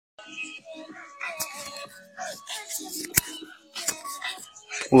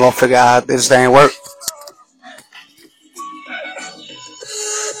We're gonna figure out how this thing work.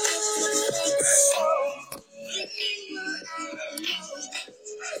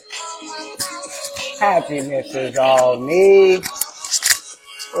 Happiness is all me.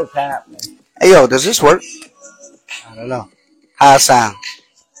 What's happening? Hey yo, does this work? I don't know. How it sound?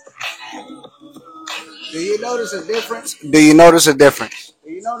 Do you notice a difference? Do you notice a difference?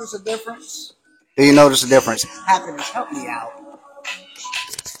 Do you notice a difference? Do you notice a difference? Happiness, help me out.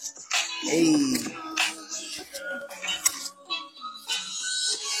 Hey.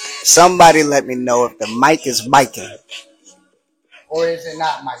 Somebody let me know if the mic is micing. Or is it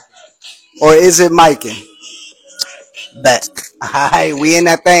not Mike? Or is it micing? Bet. Alright, we in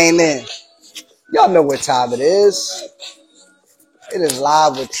that thing then. Y'all know what time it is. It is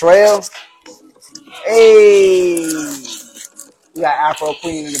live with Trell. Hey. We got Afro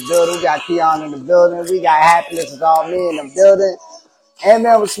Queen in the building. We got Keon in the building. We got Happiness is all me in the building. And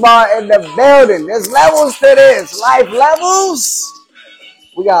then Smart in the building. There's levels to this. Life levels.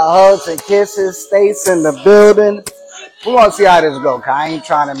 We got hugs and kisses. States in the building. We're going to see how this go. Cause I ain't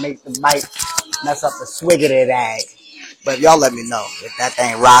trying to make the mic mess up the swiggity dag. But y'all let me know if that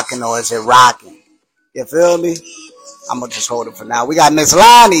thing rocking or is it rocking. You feel me? I'm going to just hold it for now. We got Miss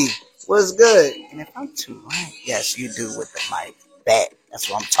Lonnie. What's good? And if I'm too right, yes, you do with the mic. Bet. That's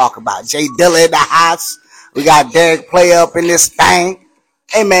what I'm talking about. Jay Dilla in the house. We got Derek Play up in this thing.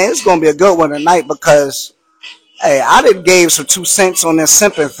 Hey, man, it's going to be a good one tonight because, hey, I done gave some 2 cents on this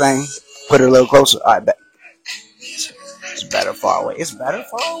simping thing. Put it a little closer. All right, bet. It's better far away. It's better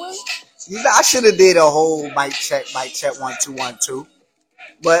far away? You know, I should have did a whole mic check, 1 2 1 2.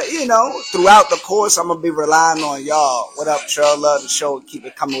 But, you know, throughout the course, I'm going to be relying on y'all. What up, Trell? Love the show. Keep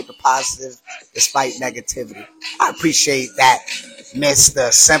it coming with the positive despite negativity. I appreciate that,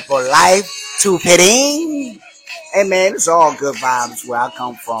 Mr. Simple Life. To fit in. Hey, man, it's all good vibes where I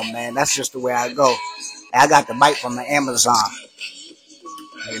come from, man. That's just the way I go. I got the bite from the Amazon,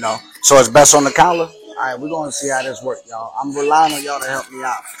 you know. So it's best on the collar. All right, we're going to see how this works, y'all. I'm relying on y'all to help me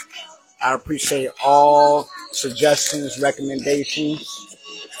out. I appreciate all suggestions, recommendations.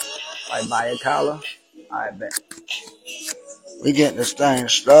 All right, buy a collar. All right, bet. We getting this thing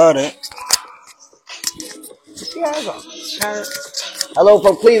started. Hello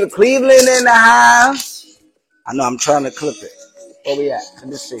from Cleveland. Cleveland in the house. I know I'm trying to clip it. Where we at? Let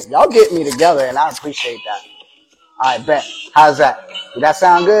me see. Y'all get me together, and I appreciate that. All right, bet. How's that? Do that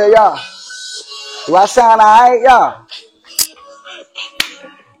sound good, y'all? Do I sound all right, y'all?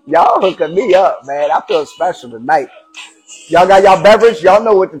 Y'all hooking me up, man. I feel special tonight. Y'all got y'all beverage? Y'all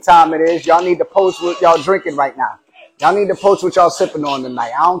know what the time it is. Y'all need to post what y'all drinking right now. Y'all need to post what y'all sipping on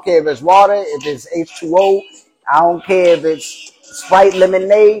tonight. I don't care if it's water, if it's H2O. I don't care if it's Sprite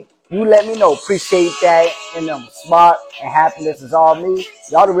lemonade. You let me know. Appreciate that. And Smart and Happiness is all me.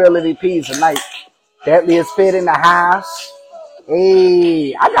 Y'all the real MVPs tonight. Deadly is fit in the house.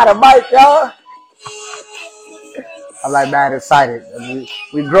 Hey, I got a mic, y'all. I'm like mad excited.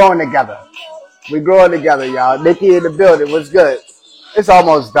 We growing together. We growing together, y'all. Nikki in the building. What's good? It's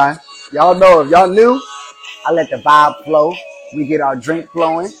almost done. Y'all know if y'all new, I let the vibe flow. We get our drink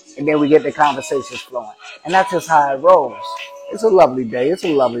flowing, and then we get the conversations flowing. And that's just how it rolls. It's a lovely day. It's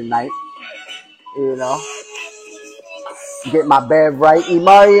a lovely night. You know. Get my bed right.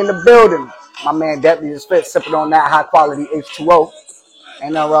 Imari in the building. My man Deputy is fit, sipping on that high quality H2O.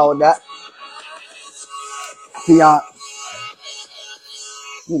 Ain't nothing wrong with that. Keon.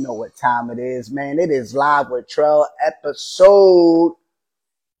 You know what time it is, man. It is Live with Trell, episode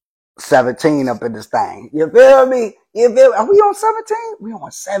 17 up in this thing. You feel me? You feel me? Are we on 17? We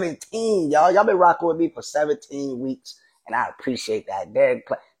on 17, y'all. Y'all been rocking with me for 17 weeks, and I appreciate that. Dang,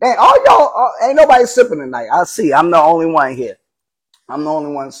 all y'all, ain't nobody sipping tonight. I see. I'm the only one here. I'm the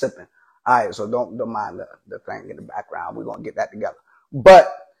only one sipping. All right, so don't mind the thing in the background. We're gonna get that together.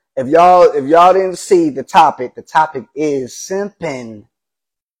 But if y'all didn't see the topic is simping.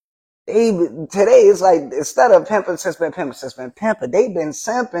 Today is like, instead of pimping since been pimping, they've been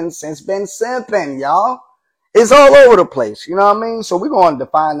simping since been simping, y'all. It's all over the place, you know what I mean? So we're going to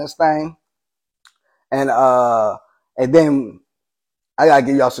define this thing, and then I gotta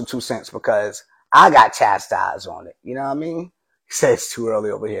give y'all some 2 cents because I got chastised on it, you know what I mean? He said it's too early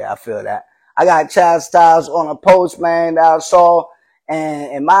over here. I feel that. I got chastised on a post, man, that I saw,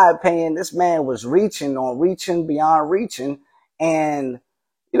 and in my opinion, this man was reaching beyond reaching, and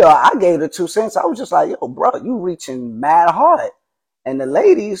you know, I gave the 2 cents. I was just like, yo, bro, you reaching mad hard. And the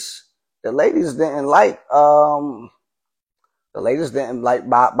ladies didn't like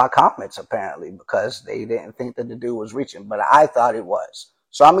my comments apparently because they didn't think that the dude was reaching, but I thought it was.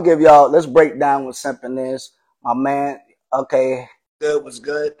 So I'm gonna give y'all. Let's break down what simping is, my man. Okay, good was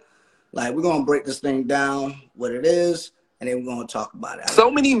good. Like we're gonna break this thing down, what it is, and then we're gonna talk about it.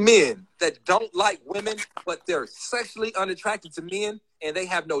 So many men that don't like women, but they're sexually unattracted to men, and they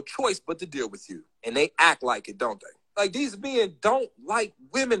have no choice but to deal with you, and they act like it, don't they? Like these men don't like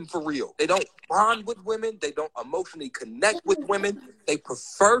women for real. They don't bond with women. They don't emotionally connect with women. They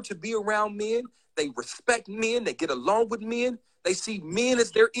prefer to be around men. They respect men. They get along with men. They see men as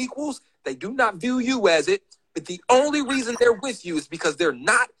their equals. They do not view you as it. But the only reason they're with you is because they're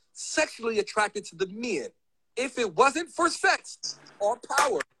not sexually attracted to the men. If it wasn't for sex or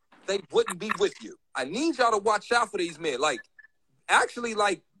power, they wouldn't be with you. I need y'all to watch out for these men. Like, actually,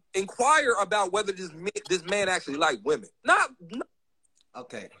 like, inquire about whether this man actually like women. Not.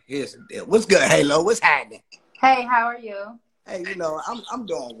 Okay, here's the deal. What's good, Halo? What's happening? Hey, how are you? Hey, you know, I'm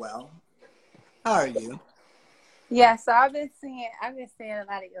doing well. How are you? Yeah, so I've been seeing a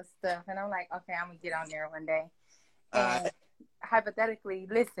lot of your stuff, and I'm like, okay, I'm gonna get on there one day. And hypothetically,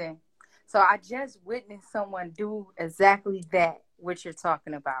 listen. So I just witnessed someone do exactly that, what you're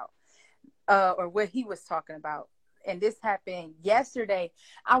talking about, or what he was talking about. And this happened yesterday.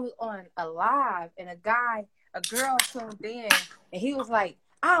 I was on a live, and a girl tuned in, and he was like,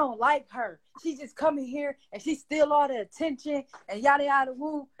 I don't like her. She just coming here, and she steal all the attention, and yada, yada,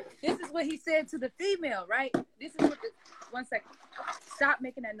 woo. This is what he said to the female, right? This is what one second. Stop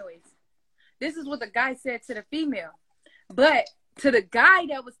making that noise. This is what the guy said to the female. But to the guy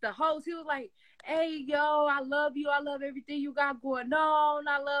that was the host, he was like, hey, yo, I love you. I love everything you got going on.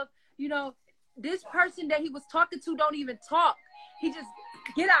 I love, this person that he was talking to don't even talk. He just,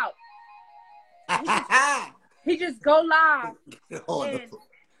 get out. He just go live.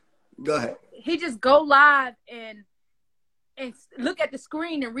 Go ahead. He just go live and look at the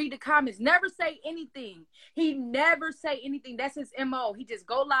screen and read the comments. Never say anything. He never say anything. That's his MO. He just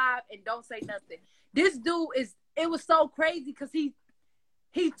go live and don't say nothing. This dude it was so crazy because he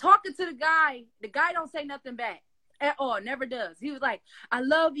talking to the guy. The guy don't say nothing back at all. Never does. He was like, I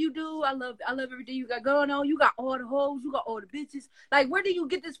love you, dude. I love everything you got going on. You got all the hoes. You got all the bitches. Like, where do you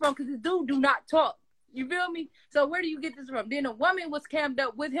get this from? Because this dude do not talk. You feel me? So where do you get this from? Then a woman was cammed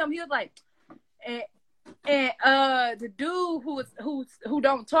up with him. He was like, and the dude who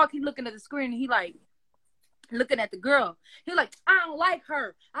don't talk, he looking at the screen, and he like looking at the girl. He like, I don't like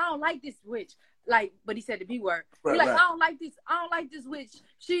her. I don't like this witch. Like, but he said the B word. Right, he like, right. I don't like this witch.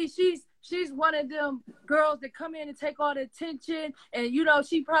 She's one of them girls that come in and take all the attention, and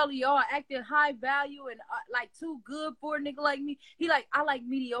she probably all acting high value and like too good for a nigga like me. He like, I like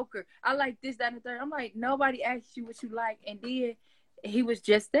mediocre. I like this, that, and the third. I'm like, nobody asked you what you like, and then he was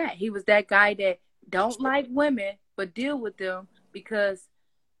just that. He was that guy that don't like women but deal with them because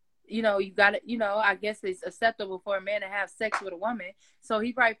you got to, I guess it's acceptable for a man to have sex with a woman. So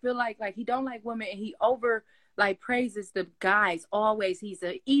he probably feel like he don't like women, and he over praises the guys always. He's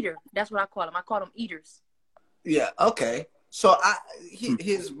a eater. That's what I call him. I call them eaters. Yeah. Okay. So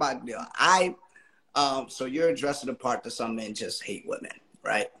here's my deal. So you're addressing the part that some men just hate women,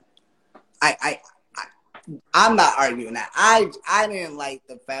 right? I'm not arguing that. I didn't like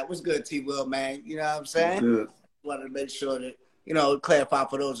the fact. What's good, T-Will, man? You know what I'm saying? Good. Wanted to make sure that, clarify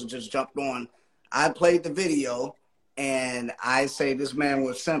for those who just jumped on. I played the video, and I say this man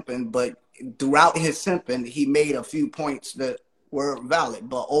was simping, but throughout his simping, he made a few points that were valid.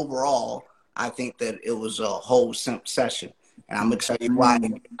 But overall, I think that it was a whole simp session. And I'm going to tell you why.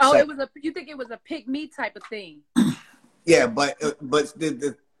 Oh, you think it was a pick me type of thing? Yeah, but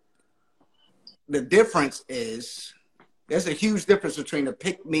the difference is there's a huge difference between a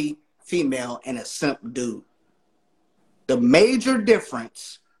pick me female and a simp dude. The major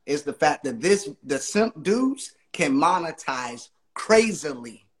difference is the fact that the simp dudes can monetize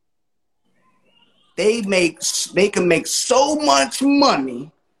crazily. They can make so much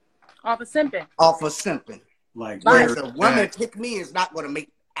money off of simping. Like, whereas a woman pick me is not going to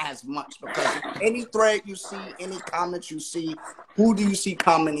make as much, because any thread you see, any comments you see, who do you see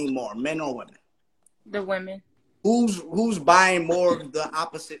commenting more, men or women? The women. Who's buying more of the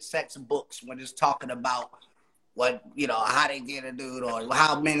opposite sex books when it's talking about what, how they get a dude or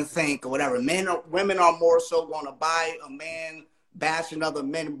how men think or whatever? Women are more so going to buy a man bashing other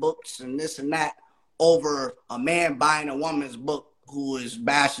men books and this and that over a man buying a woman's book who is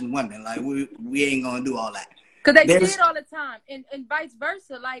bashing women. Like, we ain't going to do all that. Because they see it all the time. And vice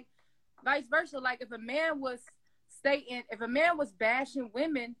versa. Like, if a man was bashing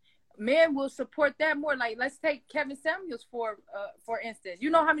women, men will support that more. Like, let's take Kevin Samuels for instance. You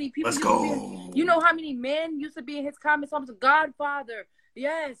know how many people how many men used to be in his comments almost Godfather.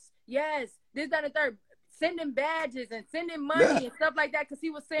 Yes, this, that, and the third. sending badges and sending money and stuff like that, because he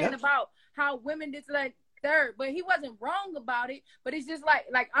was saying about how women just like third, but he wasn't wrong about it. But it's just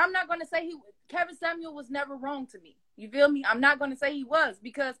like I'm not gonna say Kevin Samuel was never wrong to me. You feel me? I'm not gonna say he was,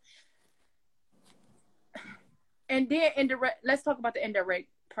 because. And then let's talk about the indirect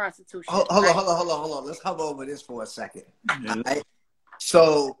prostitution. Hold on. Let's hover over this for a second. Right?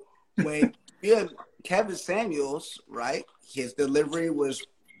 So when Kevin Samuels, right, his delivery was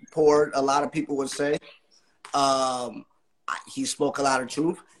poor. A lot of people would say he spoke a lot of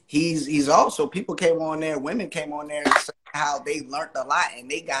truth. He's also, people came on there, women came on there and said how they learned a lot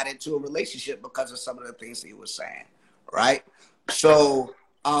and they got into a relationship because of some of the things he was saying, right? So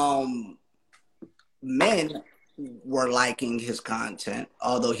men were liking his content,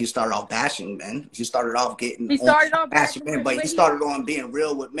 although he started off bashing men. He started off bashing men, but he started on being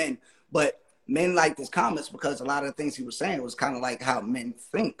real with men. But men liked his comments because a lot of the things he was saying was kind of like how men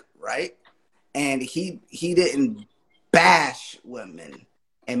think, right? And he didn't bash women,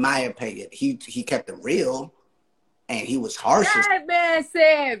 in my opinion. He kept it real, and he was harsh. That man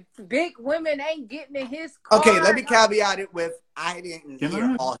said big women ain't getting in his car. Okay, let me caveat it with I didn't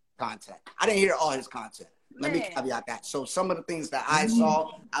hear all his content. I didn't hear all his content. Let me caveat that. So some of the things that I saw,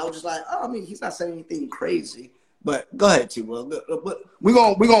 I was just like, oh, I mean, he's not saying anything crazy. But go ahead, T-Will. We're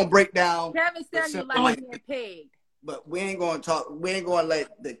gonna break down. Kevin Samuel like being paid. But we ain't gonna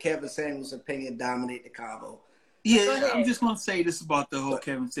let the Kevin Samuels opinion dominate the convo. Yeah, I'm just gonna say this about the whole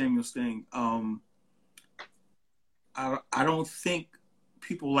Kevin Samuels thing. I don't think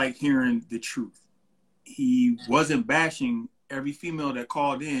people like hearing the truth. He wasn't bashing. Every female that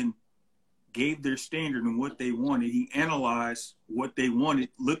called in gave their standard and what they wanted. He analyzed what they wanted,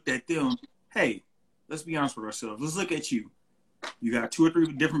 looked at them. Hey, let's be honest with ourselves. Let's look at you. You got 2 or 3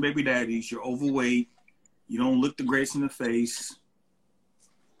 different baby daddies. You're overweight. You don't look the greatest in the face.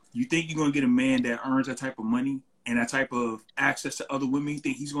 You think you're going to get a man that earns that type of money and that type of access to other women? You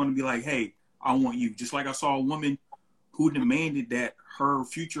think he's going to be like, hey, I want you. Just like I saw a woman who demanded that her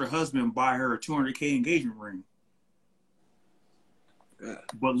future husband buy her a $200K engagement ring.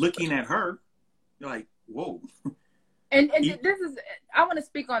 But looking at her, you're like, whoa. And this is, I want to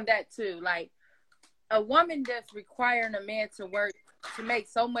speak on that too. Like, a woman that's requiring a man to work to make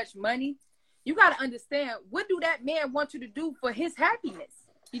so much money, you got to understand, what do that man want you to do for his happiness?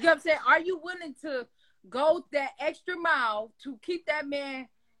 You know what I'm saying? Are you willing to go that extra mile to keep that man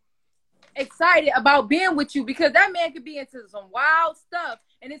excited about being with you? Because that man could be into some wild stuff.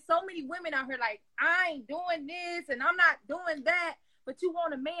 And there's so many women out here like, I ain't doing this and I'm not doing that. But you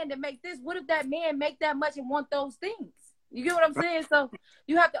want a man to make this. What if that man make that much and want those things? You get what I'm saying? So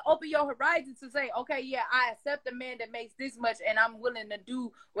you have to open your horizons to say, okay, yeah, I accept a man that makes this much and I'm willing to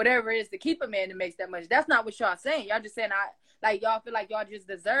do whatever it is to keep a man that makes that much. That's not what y'all saying. Y'all just saying y'all feel like y'all just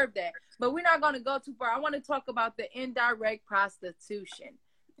deserve that. But we're not going to go too far. I want to talk about the indirect prostitution.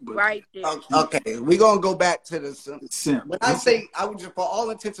 Right there. Okay, we're going to go back to the simp. When I say, for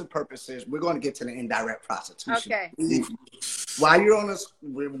all intents and purposes, we're going to get to the indirect prostitution. Okay. While you're on this,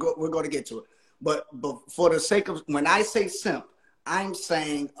 we're going to get to it. But for the sake of, when I say simp, I'm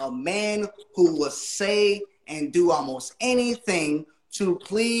saying a man who will say and do almost anything to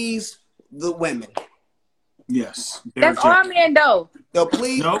please the women. Yes. That's all men though. No,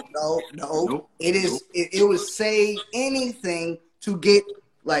 please. No. It would say anything to get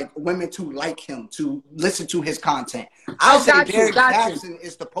like women to like him, to listen to his content. I'll say Derek Jackson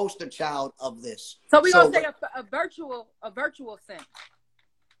is the poster child of this. So we're gonna say a virtual simp.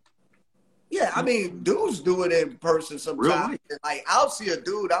 Yeah, I mean, dudes do it in person sometimes. Really? Like, I'll see a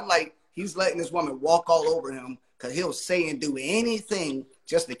dude, I'm like, he's letting this woman walk all over him because he'll say and do anything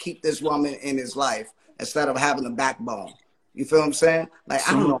just to keep this woman in his life instead of having a backbone. You feel what I'm saying? Like,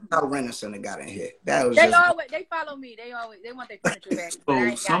 I don't know how Renison got in here. That was they follow me. They want their furniture back.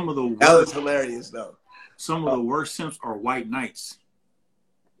 So that was hilarious though. Some of the worst simps are white knights.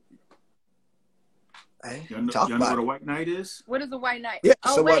 Hey, y'all know what a white knight is? What is a white knight? Yeah,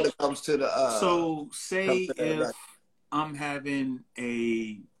 someone that comes to the so say if I'm having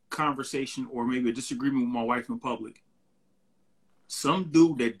a conversation or maybe a disagreement with my wife in public, some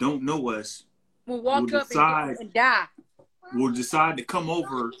dude that don't know us will walk up and die. Will decide to come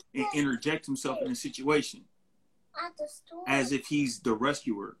over and interject himself in a situation as if he's the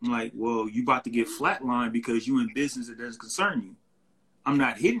rescuer. I'm like, well, you about to get flatlined because you in business that doesn't concern you. I'm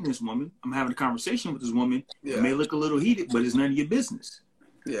not hitting this woman. I'm having a conversation with this woman. Yeah. It may look a little heated, but it's none of your business.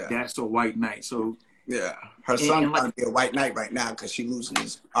 Yeah. That's a white knight. So yeah, her son might be a white knight right now because she's losing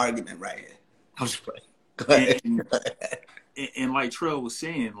this argument right here. I was playing. Go ahead. And like Trell was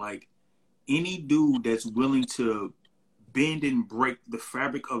saying, like any dude that's willing to bend and break the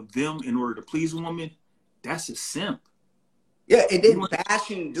fabric of them in order to please a woman That's a simp. Yeah, and then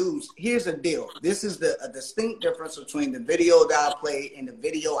bashing dudes. Here's the deal. This is a distinct difference between the video that I played and the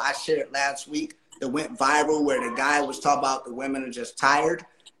video I shared last week that went viral where the guy was talking about the women are just tired.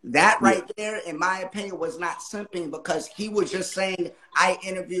 That right there, in my opinion, was not simping because he was just saying, I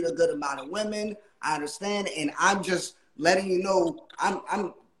interviewed a good amount of women. I understand. And I'm just letting you know,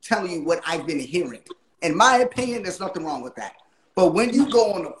 I'm telling you what I've been hearing. In my opinion, there's nothing wrong with that. But when you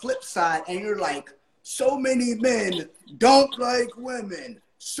go on the flip side and you're like, so many men don't like women.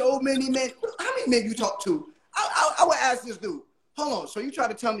 So many men. How many men you talk to? I would ask this dude, hold on. So you try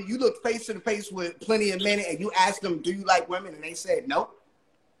to tell me you look face to face with plenty of men and you ask them, do you like women? And they said no.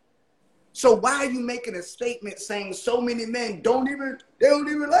 So why are you making a statement saying so many men don't even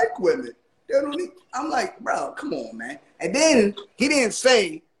like women? I'm like, bro, come on, man. And then he didn't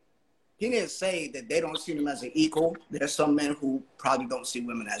say that they don't see them as an equal. There's some men who probably don't see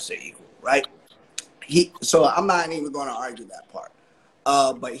women as their equal, right? So I'm not even going to argue that part.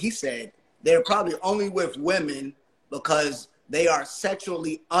 But he said they're probably only with women because they are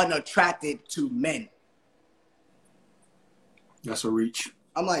sexually unattracted to men. That's a reach.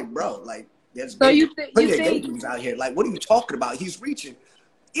 I'm like, bro, like there's you plenty of think gay dudes out here. Like, what are you talking about? He's reaching.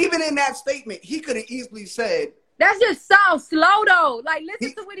 Even in that statement, he could have easily said. That just sounds slow though. Like,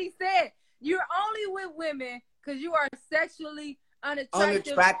 listen to what he said. You're only with women because you are sexually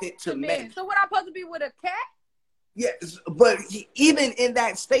unattracted to men. So what, I'm supposed to be with a cat? Yes, but even in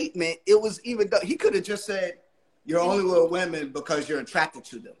that statement, it was he could have just said, you're only with women because you're attracted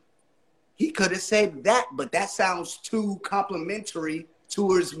to them. He could have said that, but that sounds too complimentary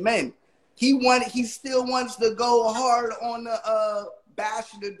towards men. He still wants to go hard on the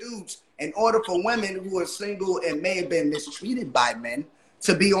bashing the dudes in order for women who are single and may have been mistreated by men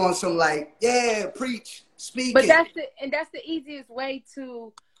to be on some like, yeah, preach, speak. But that's the easiest way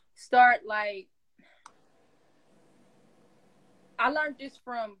to start. Like, I learned this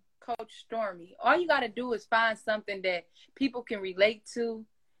from Coach Stormy. All you got to do is find something that people can relate to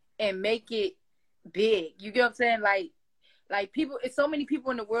and make it big. You get what I'm saying? Like people, it's so many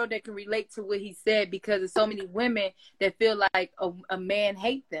people in the world that can relate to what he said because there's so many women that feel like a man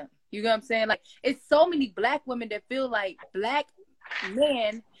hate them. You get what I'm saying? Like, it's so many black women that feel like black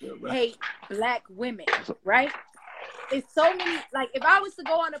men hate black women, right? It's so many. Like, if I was to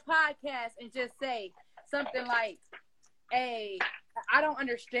go on a podcast and just say something like, hey, I don't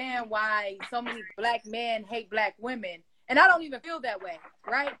understand why so many black men hate black women, and I don't even feel that way,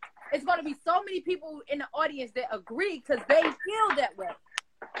 right? It's going to be so many people in the audience that agree because they feel that way.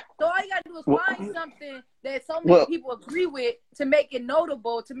 So all you got to do is find something that so many people agree with to make it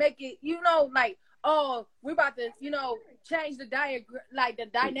notable, to make it, like, oh, we're about to, change the the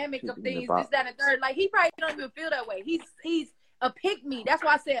dynamic of things, this, that, and third. Like, he probably don't even feel that way. He's a pick-me. That's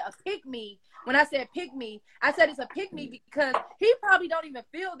why I said a pick-me. When I said pick-me, I said it's a pick-me because he probably don't even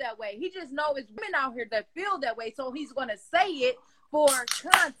feel that way. He just knows it's women out here that feel that way, so he's going to say it for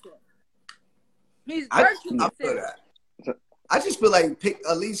content. He's virtue considered. I just feel like,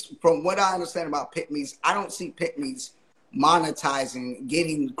 at least from what I understand about pick-me's, I don't see pick-me's monetizing,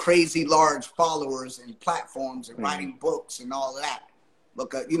 getting crazy large followers and platforms and writing books and all that.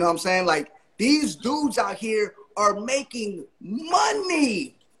 Because, you know what I'm saying? Like, these dudes out here are making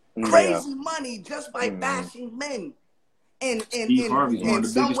money, crazy money, just by bashing men. And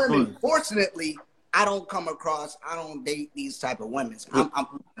some women, fortunately, I don't date these type of women.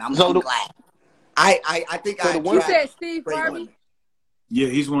 I'm so glad. I think you said Steve Harvey? Yeah,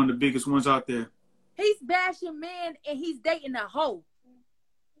 he's one of the biggest ones out there. He's bashing men and he's dating a hoe.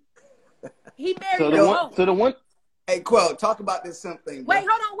 He married a hoe. Hey, Quell, talk about this something. Wait,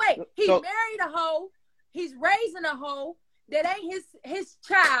 hold on, He's married a hoe. He's raising a hoe that ain't his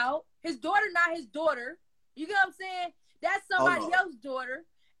child. His daughter, not his daughter. You get what I'm saying? That's somebody else's daughter.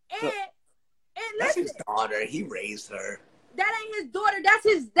 And that's listen, his daughter. He raised her. That ain't his daughter.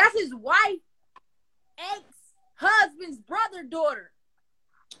 That's his wife, ex-husband's brother daughter.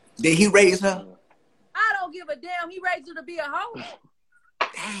 Did he raise her? I don't give a damn. He raised her to be a hoe.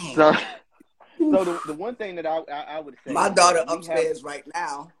 Dang. So the one thing that I would say, my daughter upstairs right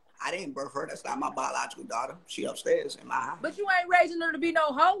now. I didn't birth her. That's not my biological daughter. She upstairs in my house. But you ain't raising her to be no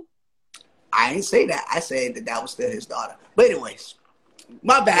hoe. I ain't say that. I said that was still his daughter. But anyways,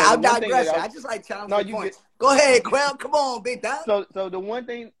 my bad. I'm digressing. I just like challenging points. Go ahead, Quell. Come on, big dog. So the one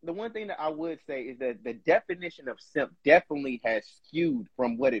thing that I would say is that the definition of simp definitely has skewed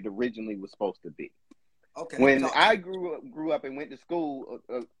from what it originally was supposed to be. Okay. When I grew up and went to school,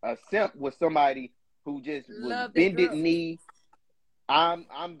 a simp was somebody who just was bended knee. I'm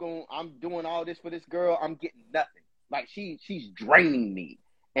doing all this for this girl. I'm getting nothing. Like she's draining me.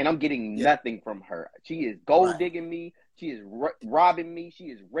 and I'm getting nothing from her. She is gold digging me. She is robbing me. She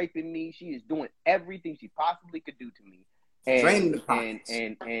is raping me. She is doing everything she possibly could do to me. Draining the pockets.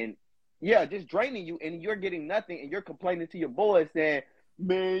 And yeah, just draining you, and you're getting nothing, and you're complaining to your boys saying,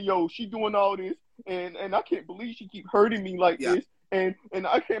 man, yo, she doing all this, and I can't believe she keep hurting me like this, and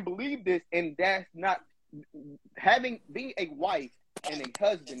I can't believe this. And that's not being a wife and a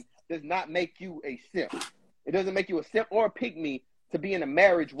husband does not make you a simp. It doesn't make you a simp or a pygmy to be in a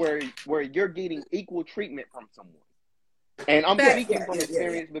marriage where you're getting equal treatment from someone. And I'm speaking from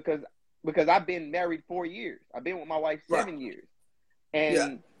experience because I've been married 4 years. I've been with my wife 7 years.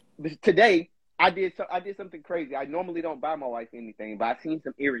 And today I did something crazy. I normally don't buy my wife anything, but I seen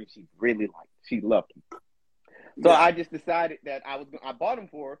some earrings she really liked. She loved them. So I just decided that I bought them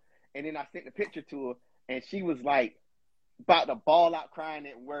for her, and then I sent the picture to her, and she was like about to bawl out crying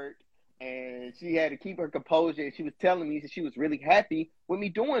at work, and she had to keep her composure, and she was telling me that she was really happy with me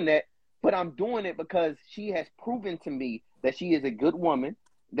doing that, but I'm doing it because she has proven to me that she is a good woman,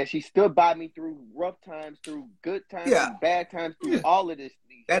 that she stood by me through rough times, through good times, through bad times, through all of this.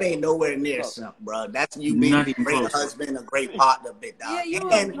 That ain't nowhere near simp, bro. That's you being a great husband, a great partner, big dog.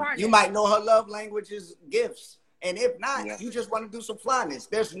 And you might know her love language is gifts. And if not, you just want to do some flyness.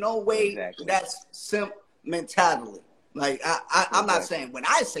 There's no way that's simp mentality. Like, I'm not saying when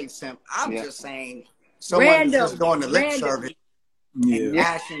I say simp, I'm just saying someone who's just doing the lip service and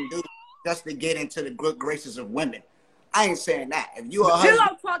bashing dudes just to get into the good graces of women. I ain't saying that. If you a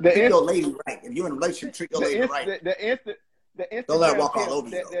husband, treat your lady right. If you're in a relationship, treat your lady right. The Instagram don't let her walk all over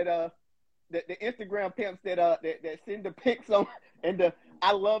you. The Instagram pimps that send the pics on and the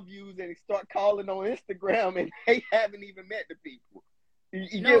I love yous and start calling on Instagram and they haven't even met the people.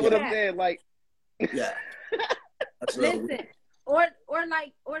 You get what I'm saying? Like, listen, or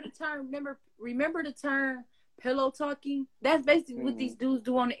the term. Remember the term pillow talking? That's basically what these dudes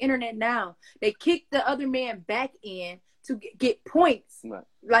do on the internet now. They kick the other man back in to get points.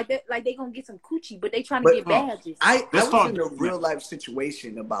 Like that, like they gonna get some coochie, but they trying to get badges. I was in a real life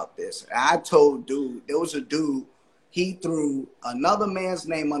situation about this. I told there was a dude, he threw another man's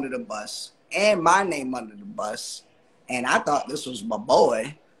name under the bus and my name under the bus, and I thought this was my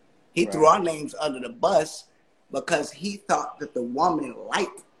boy. He threw our names under the bus because he thought that the woman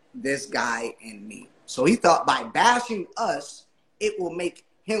liked this guy and me. So he thought by bashing us, it will make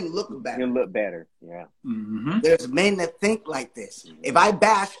him look better. He'll look better, There's men that think like this. If I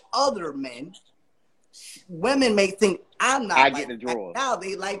bash other men, women may think I'm not like that. Now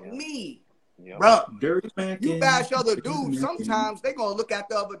they like me. Bro, you bash other dudes, sometimes they're going to look at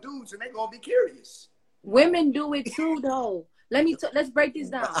the other dudes and they're going to be curious. Women do it too, though. Let's break this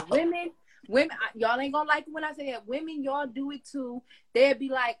down. Women, y'all ain't gonna like it when I say that. Women, y'all do it too. They'll be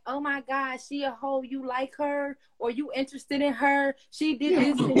like, oh my God, she a hoe, you like her, or you interested in her. She did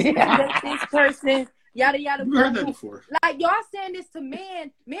this and she did this person. Yada yada. You heard that before. Like y'all saying this to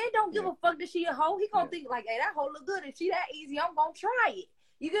men. Men don't give a fuck that she a hoe. He gonna think like, hey, that hoe look good. If she that easy, I'm gonna try it.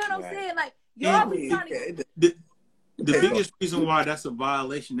 You get what I'm saying? Like y'all be trying to. The biggest reason why that's a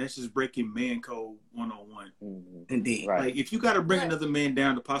violation, that's just breaking man code 101. Indeed. Like if you got to bring another man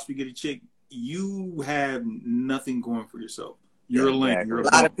down to possibly get a chick, you have nothing going for yourself. You're a lame. You're a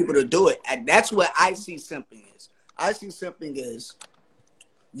lot of people to do it, and that's what I see simping is. I see simping is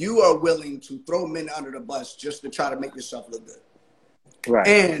you are willing to throw men under the bus just to try to make yourself look good,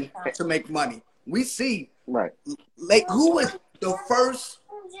 and to make money. We see, like who was the first.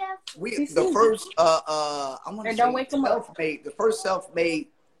 I want to say self-made. The first self-made.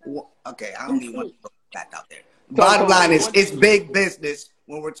 Okay, I don't even want to put that out there. Bottom line is, it's big business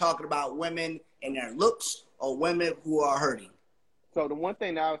when we're talking about women and their looks or women who are hurting. So the one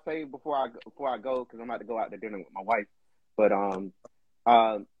thing that I would say before I go, because I'm about to go out to dinner with my wife, but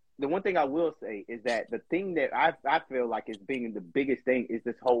the one thing I will say is that the thing that I feel like is being the biggest thing is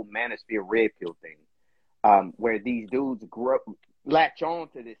this whole manosphere red pill thing, where these dudes latch on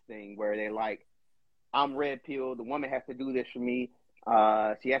to this thing where they're like, I'm red pill, the woman has to do this for me,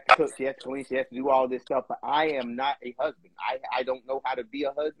 she has to cook, she has to clean, she has to do all this stuff, but I am not a husband. I don't know how to be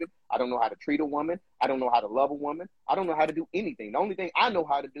a husband. I don't know how to treat a woman. I don't know how to love a woman. I don't know how to do anything. The only thing I know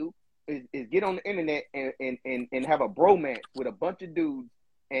how to do is get on the internet and have a bromance with a bunch of dudes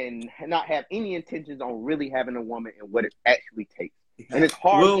and not have any intentions on really having a woman and what it actually takes. And it's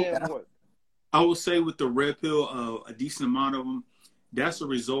hard. I will say with the red pill, a decent amount of them, that's a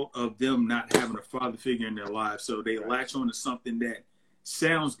result of them not having a father figure in their lives. So they latch on to something that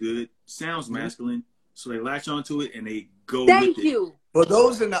sounds good, sounds masculine. So they latch onto it and they go with it. For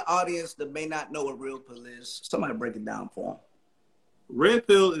those in the audience that may not know what real pill is, somebody break it down for them. Red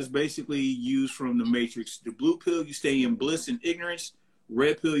pill is basically used from the Matrix. The blue pill, you stay in bliss and ignorance.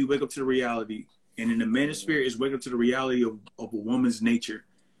 red pill, you wake up to the reality. And in the manosphere, is wake up to the reality of a woman's nature.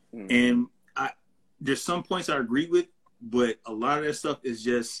 And there's some points I agree with, but a lot of that stuff is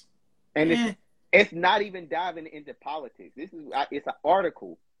just... And it's not even diving into politics. It's an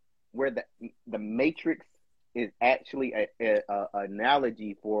article where the Matrix is actually a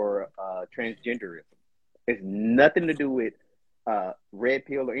analogy for transgenderism. It's nothing to do with red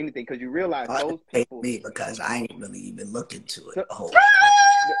pill or anything, because you realize those people... me because I ain't really even looked into it.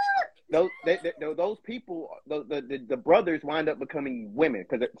 Those people, the brothers wind up becoming women,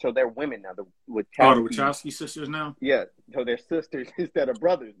 so they're women now. The Wachowski sisters now? Yeah, so they're sisters instead of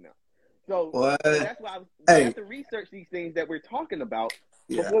brothers now. So that's why we have to research these things that we're talking about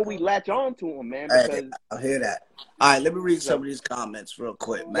before we latch on to them, man. Because I hear that. All right, let me read some of these comments real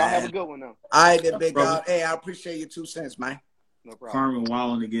quick, man. Y'all have a good one, though. All right, then, big dog. Hey, I appreciate your 2 cents, man. No problem. Carmen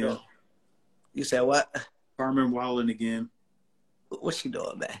Wallen again. You said what? Carmen Wallen again. What's she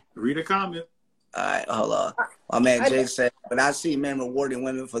doing, man? Read a comment. All right, hold on. My man Jake said, when I see men rewarding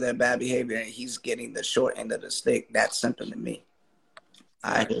women for their bad behavior and he's getting the short end of the stick, that's something to me.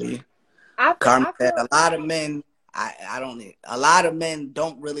 I hear you. Carmen said, a lot of men, a lot of men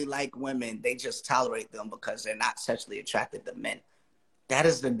don't really like women. They just tolerate them because they're not sexually attracted to men. That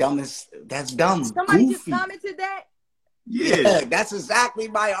is the dumbest. That's dumb. Somebody Goofy. just commented that? Yeah, that's exactly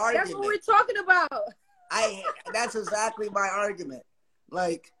my argument. That's what we're talking about. That's exactly my argument.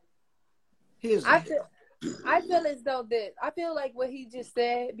 Like, I feel as though I feel like what he just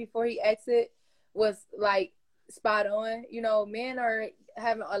said before he exit was like spot on. You know, men are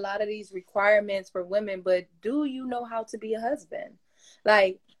having a lot of these requirements for women, but do you know how to be a husband?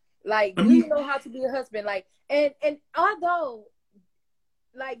 Like, do you know how to be a husband? Like, and although,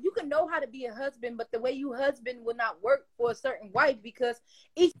 like, you can know how to be a husband, but the way you husband will not work for a certain wife, because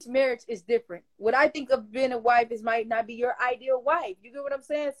each marriage is different. What I think of being a wife might not be your ideal wife. You get what I'm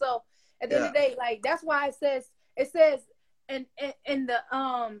saying? So at the end of the day, like, that's why it says in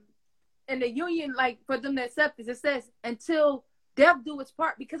the union, like, for them to accept this, it says until death do its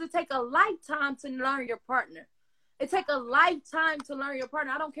part, because it takes a lifetime to learn your partner. It takes a lifetime to learn your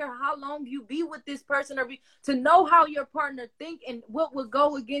partner. I don't care how long you be with this person to know how your partner think and what would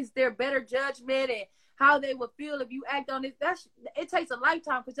go against their better judgment and how they would feel if you act on it. It takes a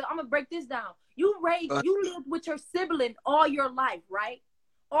lifetime. Because I'm gonna break this down. You lived with your sibling all your life, right?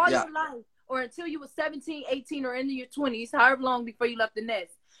 All your life, or until you were 17, 18, or into your 20s, however long before you left the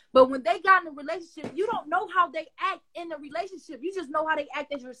nest. But when they got in a relationship, you don't know how they act in the relationship. You just know how they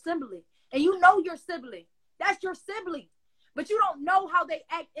act as your sibling, and you know your sibling. That's your sibling. But you don't know how they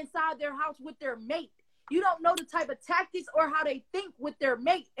act inside their house with their mate. You don't know the type of tactics or how they think with their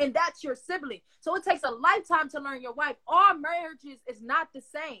mate, and that's your sibling. So it takes a lifetime to learn your wife. All marriages is not the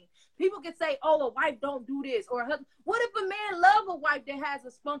same. People can say, oh, a wife don't do this, or what if a man love a wife that has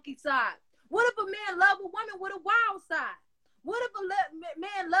a spunky side? What if a man love a woman with a wild side? What if a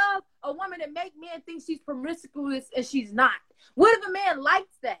man love a woman that make men think she's promiscuous and she's not? What if a man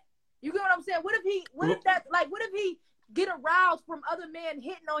likes that? You get what I'm saying? What if he get aroused from other men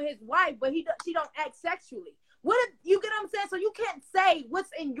hitting on his wife, but she don't act sexually? What if, you get what I'm saying? So you can't say what's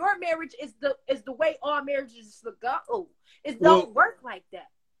in your marriage is the way all marriages should go. It don't work like that.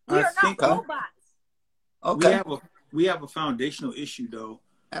 We are not robots. Okay. We have a foundational issue though,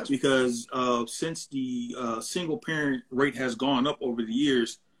 because since the single parent rate has gone up over the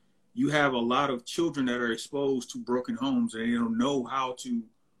years, you have a lot of children that are exposed to broken homes and they don't know how to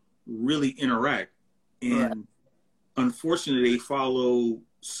really interact. And unfortunately, they follow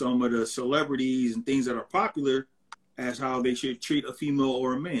some of the celebrities and things that are popular as how they should treat a female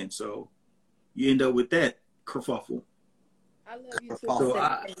or a man. So you end up with that kerfuffle. I love you too.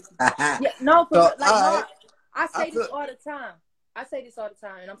 I say this all the time. I say this all the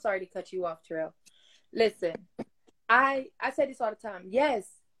time, and I'm sorry to cut you off, Trell. Listen, I say this all the time. Yes,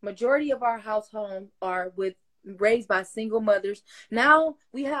 majority of our households are raised by single mothers. Now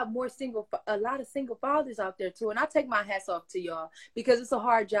we have a lot of single fathers out there too, and I take my hats off to y'all, because it's a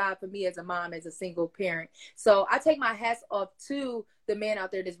hard job for me as a mom, as a single parent. So I take my hats off to the man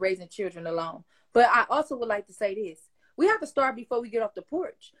out there that's raising children alone. But I also would like to say this: we have to start before we get off the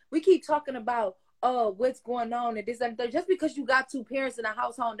porch. We keep talking about what's going on and this and that. Just because you got two parents in a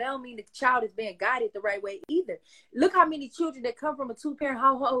household, that don't mean the child is being guided the right way either. Look how many children that come from a two-parent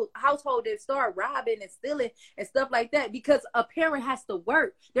household that start robbing and stealing and stuff like that, because a parent has to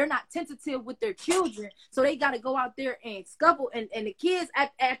work. They're not tentative with their children, so they got to go out there and scuffle. And the kids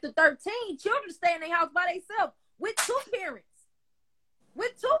after 13, children stay in their house by themselves with two parents.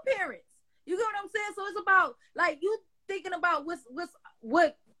 You get what I'm saying? So it's about, like, you thinking about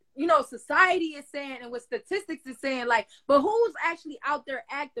what you know, society is saying and what statistics is saying, like, but who's actually out there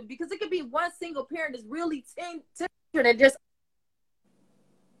active? Because it could be one single parent that's really that just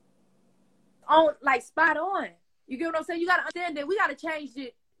on, like, spot on. You get what I'm saying? You got to understand that we got to change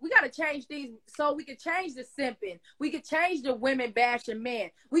it. We got to change things so we can change the simping. We can change the women bashing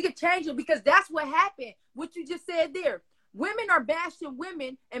men. We can change it because that's what happened. What you just said there. Women are bashing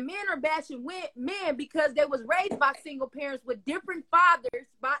women and men are bashing men because they was raised by single parents with different fathers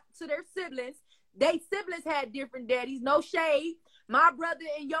to their siblings. They siblings had different daddies. No shade. My brother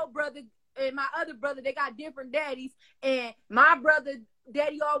and your brother and my other brother, they got different daddies. And my brother,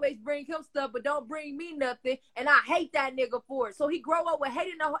 daddy always bring him stuff, but don't bring me nothing. And I hate that nigga for it. So he grow up with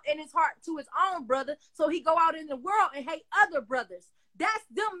hating in his heart to his own brother. So he go out in the world and hate other brothers. That's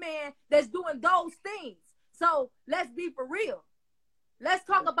them, man, that's doing those things. So let's be for real. Let's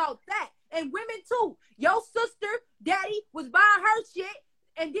talk about that. And women too. Your sister, daddy, was buying her shit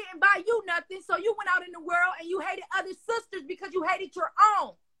and didn't buy you nothing. So you went out in the world and you hated other sisters because you hated your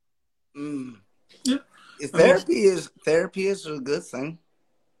own. Yeah. Therapy is a good thing.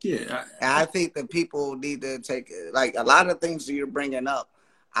 Yeah. I think that people need to take, like, a lot of things that you're bringing up.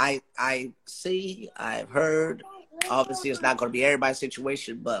 I've heard. Obviously, it's not going to be everybody's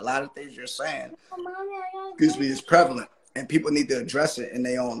situation, but a lot of things you're saying, is prevalent, and people need to address it in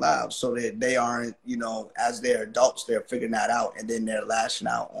their own lives so that they aren't, you know, as they're adults, they're figuring that out, and then they're lashing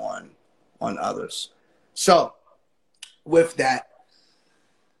out on others. So, with that,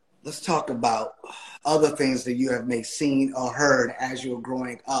 let's talk about other things that you have maybe seen or heard as you're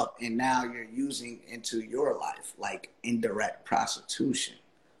growing up, and now you're using into your life, like indirect prostitution.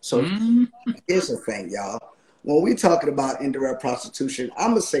 So, here's the thing, y'all. When we talking about indirect prostitution,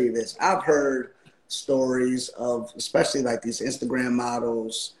 I'm going to say this. I've heard stories of, especially like these Instagram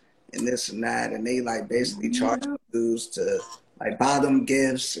models and this and that, and they like basically charge dudes to like buy them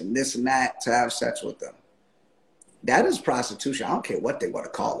gifts and this and that to have sex with them. That is prostitution. I don't care what they want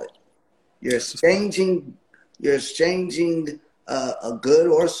to call it. You're exchanging a good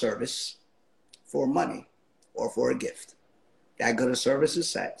or a service for money or for a gift. That good or service is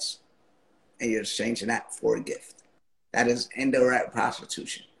sex. And you're exchanging that for a gift. That is indirect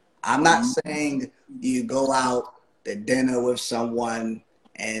prostitution. I'm not saying you go out to dinner with someone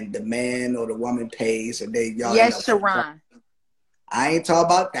and the man or the woman pays and they y'all. Yes, Sharon. I ain't talking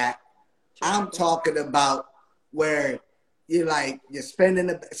about that. I'm talking about where you're like you're spin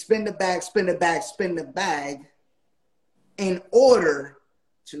the bag in order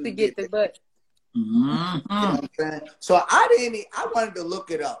to get the butt. You know what I'm saying? So I wanted to look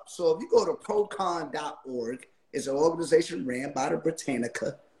it up. So if you go to procon.org, it's an organization ran by the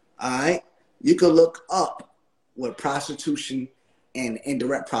Britannica. All right. You can look up what prostitution and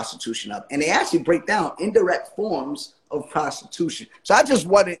indirect prostitution up. And they actually break down indirect forms of prostitution. So I just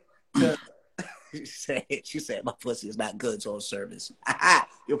wanted to she said my pussy is not good, so service.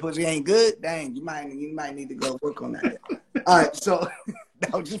 Your pussy ain't good? Dang, you might need to go work on that. All right, so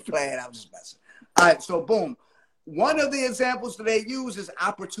I'm just playing, I'm just messing. All right, so boom. One of the examples that they use is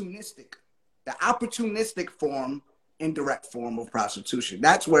opportunistic. The opportunistic form, indirect form of prostitution.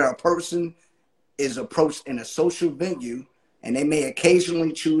 That's where a person is approached in a social venue and they may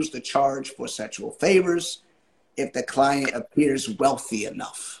occasionally choose to charge for sexual favors if the client appears wealthy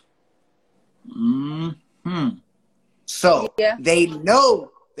enough. So they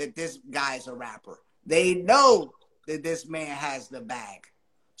know that this guy's a rapper. They know that this man has the bag.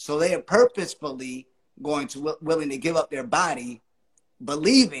 So they are purposefully going to willing to give up their body,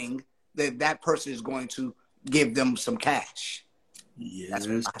 believing that that person is going to give them some cash. Yes.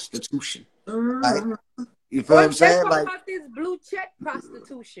 That's prostitution. Right? You feel what I'm saying? Let's talk about this blue check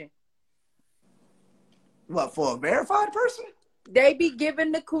prostitution. What, for a verified person? They be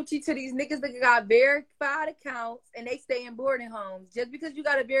giving the coochie to these niggas that got verified accounts and they stay in boarding homes. Just because you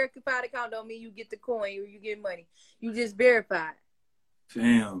got a verified account don't mean you get the coin or you get money. You just verified.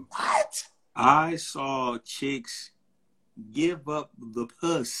 Damn. What? I saw chicks give up the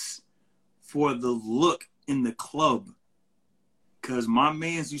puss for the look in the club. Because my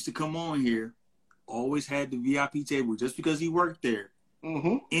mans used to come on here, always had the VIP table just because he worked there.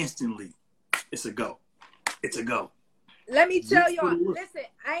 Instantly, it's a go. It's a go. Let me tell y'all, listen,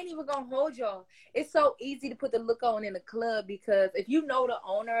 I ain't even gonna hold y'all. It's so easy to put the look on in the club because if you know the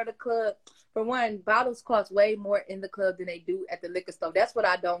owner of the club, for one, bottles cost way more in the club than they do at the liquor store. That's what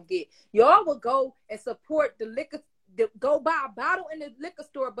I don't get. Y'all will go and support the liquor, go buy a bottle in the liquor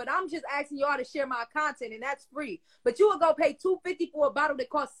store, but I'm just asking y'all to share my content and that's free. But you will go pay $2.50 for a bottle that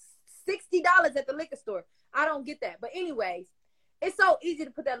costs $60 at the liquor store. I don't get that. But anyways, it's so easy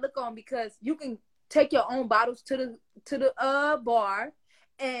to put that look on because you can take your own bottles to the bar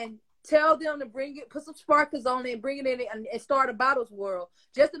and tell them to bring it, put some sparklers on it, and bring it in and start a bottles world,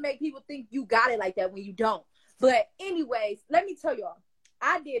 just to make people think you got it like that when you don't. But anyways, let me tell y'all,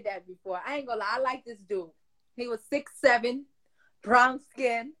 I did that before. I ain't gonna lie, I like this dude. He was 6'7", brown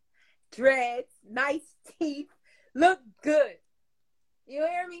skin, dreads, nice teeth, looked good. You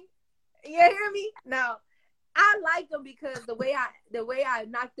hear me? You hear me? Now, I liked him because the way I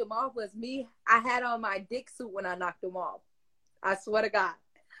knocked him off was me. I had on my dick suit when I knocked him off. I swear to God.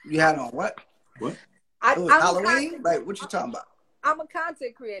 You had on what? What? It was Halloween? Like, what you talking about? I'm a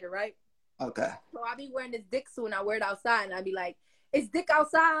content creator, right? Okay. So I be wearing this dick suit and I wear it outside and I be like, it's dick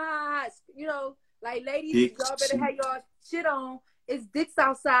outside. You know, like, ladies, y'all better have y'all shit on. It's dicks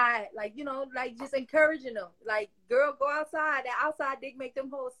outside. Like, you know, like, just encouraging them. Like, girl, go outside. That outside dick make them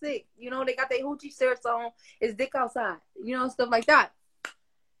whole sick. You know, they got their hoochie shirts on. It's dick outside. You know, stuff like that.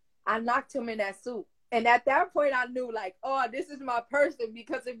 I knocked him in that suit. And at that point, I knew, like, oh, this is my person.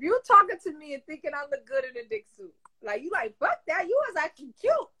 Because if you talking to me and thinking I look good in a dick suit, like, you like, fuck that. You was actually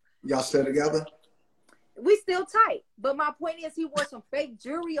cute. Y'all still together? We still tight. But my point is, he wore some fake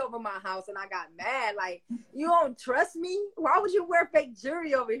jewelry over my house, and I got mad. Like, you don't trust me? Why would you wear fake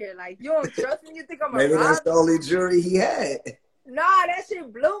jewelry over here? Like, you don't trust me? You think I'm a Maybe robber? that's the only jewelry he had. Nah, that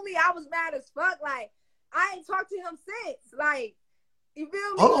shit blew me. I was mad as fuck. Like, I ain't talked to him since. Like, you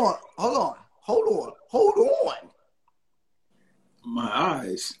feel me? Hold on. My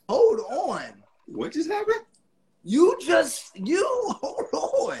eyes. Hold on. What just happened? Hold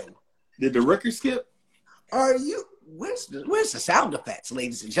on. Did the record skip? Are you? Where's the sound effects,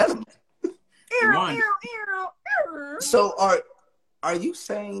 ladies and gentlemen? So are you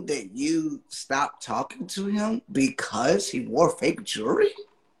saying that you stopped talking to him because he wore fake jewelry?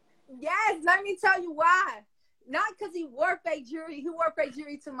 Yes, let me tell you why. Not because he wore fake jewelry. He wore fake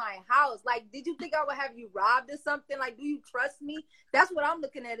jewelry to my house. Like, did you think I would have you robbed or something? Like, do you trust me? That's what I'm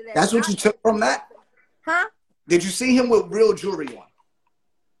looking at it as. That's what you took from that? Huh? Did you see him with real jewelry on?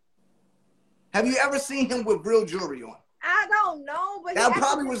 Have you ever seen him with real jewelry on? I don't know, but that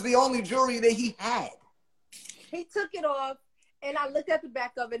probably was the only jewelry that he had. He took it off, and I looked at the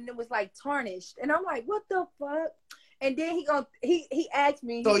back of it, and it was like tarnished. And I'm like, what the fuck? And then he asked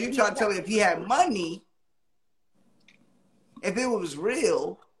me. So you trying to tell me if he had money, if it was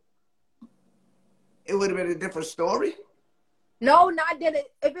real, it would have been a different story? No, not that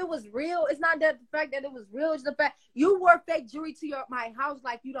if it was real, it's not that the fact that it was real. It's the fact you wore fake jewelry to my house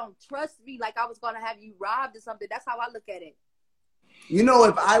like you don't trust me, like I was going to have you robbed or something. That's how I look at it. You know,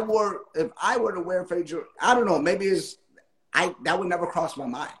 if I were to wear fake jewelry, I don't know, maybe that would never cross my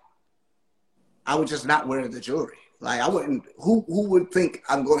mind. I would just not wear the jewelry. Like, I wouldn't, who would think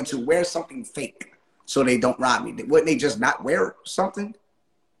I'm going to wear something fake so they don't rob me? Wouldn't they just not wear something?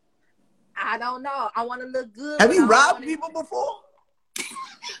 I don't know. I want to look good. Have you robbed people before?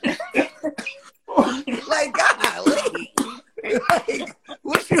 Like, golly. Like,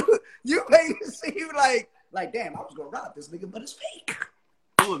 what you make it seem like, damn, I was going to rob this nigga, but it's fake.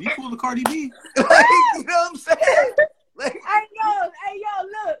 Oh, if you pull the Cardi B. Like, you know what I'm saying? Like, hey, yo,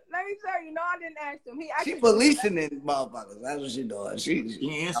 look. Let me tell you. No, I didn't ask him. She policing in motherfuckers. That's what she doing.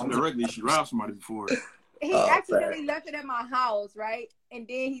 She answered directly. She robbed somebody before. He accidentally left it at my house, right? And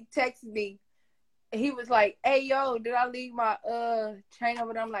then he texted me. He was like, hey, yo, did I leave my chain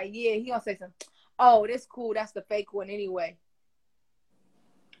over there? I'm like, yeah. He gonna say something. Oh, that's cool. That's the fake one anyway.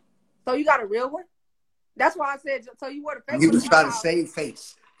 So you got a real one? That's why I said, so you wore the fake one. He was trying to save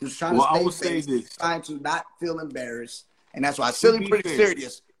face. He was trying to I would say this. Trying to not feel embarrassed. And that's why I'm silly pretty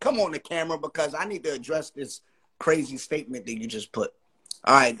serious. Come on the camera because I need to address this crazy statement that you just put.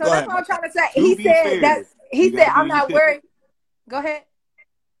 All right, so go that's ahead. What I'm trying to say. He said I'm not worried. Go ahead.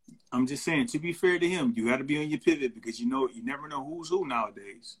 I'm just saying, to be fair to him, you got to be on your pivot because you never know who's who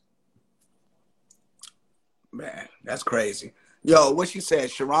nowadays. Man, that's crazy. Yo, what she said,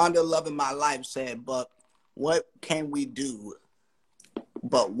 Sharonda Loving My Life said, but what can we do?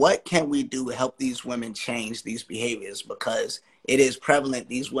 But what can we do to help these women change these behaviors? Because it is prevalent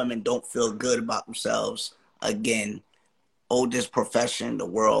these women don't feel good about themselves. Again, oldest profession in the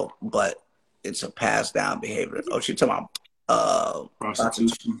world, but it's a passed down behavior. Oh, she talking about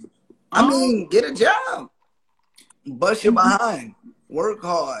prostitution. I mean, get a job. Bust your behind. Work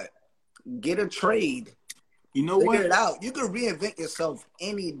hard. Get a trade. You know what? Figure it out. You can reinvent yourself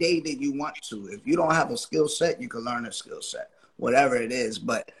any day that you want to. If you don't have a skill set, you can learn a skill set. Whatever it is.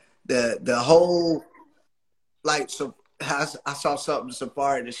 But the whole, like, so I saw something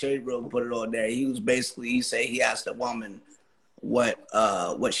Safari, the Shade Room, put it on there. He said he asked a woman what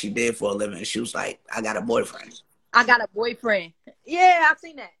she did for a living. She was like, I got a boyfriend. I got a boyfriend. Yeah, I've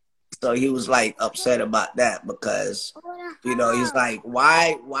seen that. So he was like upset about that because, you know, he's like,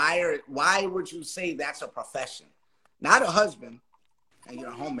 why would you say that's a profession? Not a husband and you're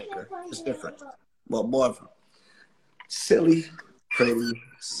a homemaker. It's different. Well, boyfriend. Silly, pretty,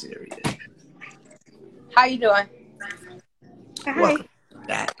 serious. How you doing? Hi. Welcome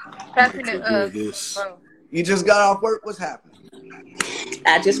back. Passing it. You just got off work? What's happening?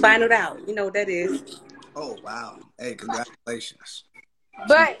 I just found it out. You know what that is. Oh, wow. Hey, congratulations.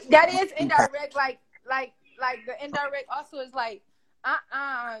 But that is indirect, like the indirect also is like,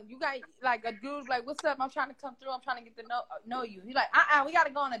 you got like a dude like, what's up? I'm trying to come through. I'm trying to get to know you. He's like, we got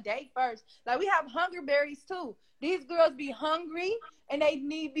to go on a date first. Like we have hunger berries too. These girls be hungry and they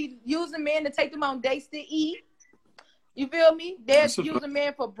need be using men to take them on dates to eat. You feel me? They're using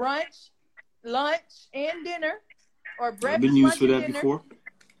men for brunch, lunch, and dinner, or breakfast. I've been used for that before.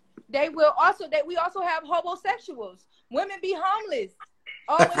 They will also we also have homosexuals. Women be homeless.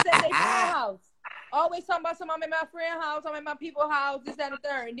 Always at their friend house. Always talking about I'm at my friend house, I'm at my people's house, this, that, and the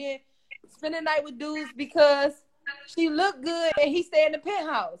third. And then spend the night with dudes because she look good and he stay in the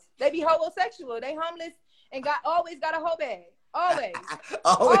penthouse. They be homosexual. They homeless and always got a hoe bag. Always.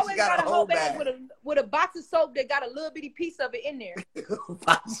 always got a hoe bag with a box of soap that got a little bitty piece of it in there.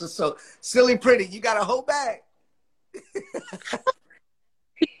 Box of soap. Silly pretty. You got a hoe bag.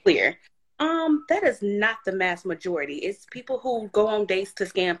 Clear. That is not the mass majority. It's people who go on dates to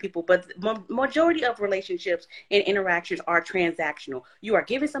scam people, but the majority of relationships and interactions are transactional. You are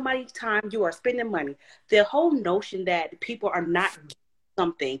giving somebody time, you are spending money. The whole notion that people are not getting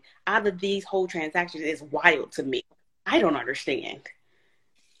something out of these whole transactions is wild to me. I don't understand.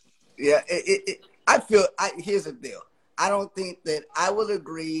 Yeah, here's the deal. I don't think that I would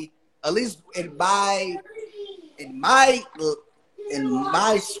agree, at least in my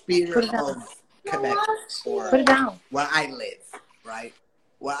sphere of connection, or where I live, right?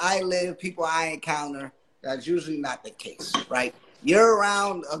 Where I live, people I encounter, that's usually not the case, right? You're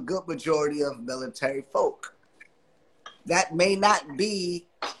around a good majority of military folk. That may not be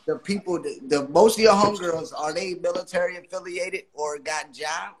the people, most of your homegirls, are they military affiliated or got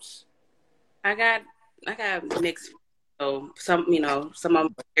jobs? I got mixed. So some of them, some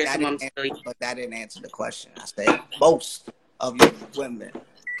of them still. But that didn't answer the question. I said most of your women.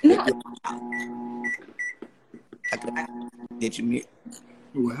 No. Did you mute?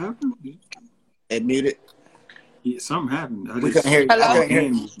 What happened? It muted? Yeah, something happened. We couldn't hear you. Hello? I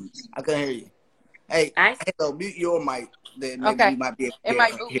couldn't hear you. Hey, hello, mute your mic. Then maybe you might be able to It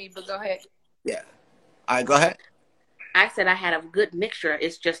might mute me, but go ahead. Yeah. All right, go ahead. I said I had a good mixture.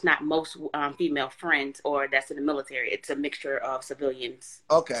 It's just not most female friends or that's in the military. It's a mixture of civilians.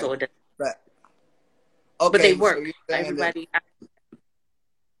 Okay. So it doesn't. Okay. But they work. So everybody.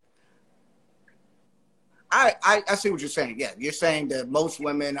 I see what you're saying. Yeah, you're saying that most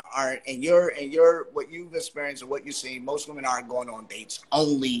women are, and your what you've experienced and what you've seen, most women aren't going on dates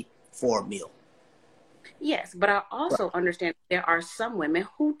only for a meal. Yes, but I also understand there are some women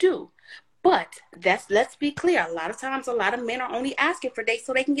who do. But let's be clear. A lot of times, a lot of men are only asking for dates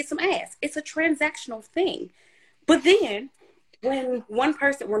so they can get some ass. It's a transactional thing. But then when one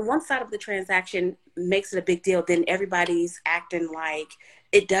side of the transaction makes it a big deal, then everybody's acting like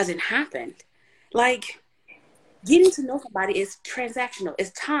it doesn't happen. Like, getting to know somebody is transactional.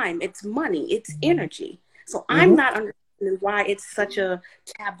 It's time, it's money, it's energy. So I'm not understanding why it's such a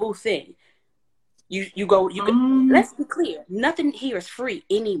taboo thing. Let's be clear. Nothing here is free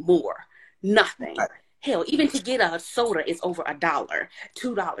anymore. Nothing. Hell, even to get a soda is over $1, $2,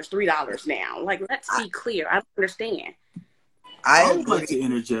 $3 now. Like, let's be clear. I don't understand. I would like to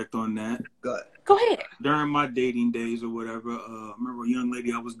interject on that. Go ahead. During my dating days or whatever, I remember a young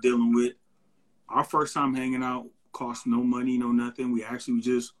lady I was dealing with. Our first time hanging out cost no money, no nothing. We actually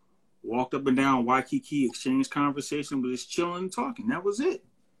just walked up and down Waikiki, exchanged conversation, was just chilling and talking. That was it.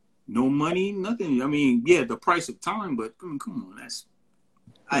 No money, nothing. I mean, yeah, the price of time, but come on, that's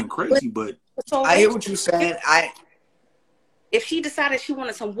crazy. But I hear what you're saying. If she decided she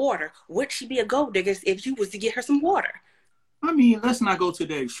wanted some water, would she be a gold digger if you was to get her some water? I mean, let's not go to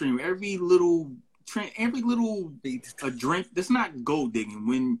the extreme. Every little drink, that's not gold digging.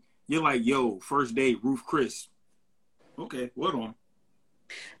 When you're like, yo, first date, Roof Chris. Okay, what on?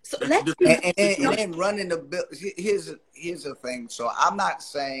 So and then running the bill. Here's the thing. So I'm not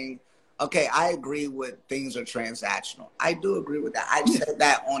saying, okay, I agree with things are transactional. I do agree with that. I've said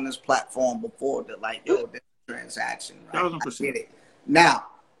that on this platform before. That like, yo, this is transaction. Right? 1,000%. I get it. Now,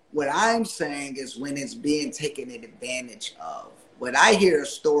 what I'm saying is when it's being taken advantage of. When I hear a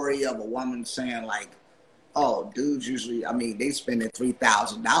story of a woman saying like, oh, dudes usually, I mean, they spending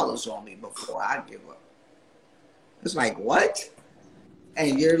 $3,000 on me before I give up. It's like, what?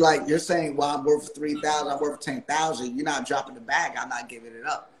 And you're saying, well, I'm worth 3,000, I'm worth 10,000. You're not dropping the bag. I'm not giving it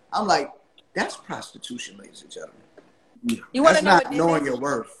up. I'm like, that's prostitution, ladies and gentlemen. Yeah. You want That's to know not what this knowing is? your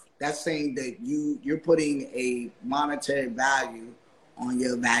worth. That's saying that you're putting a monetary value on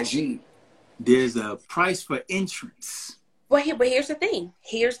your vagine. There's a price for entrance. But here's the thing.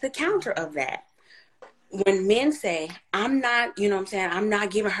 Here's the counter of that. When men say, I'm not, you know what I'm saying, I'm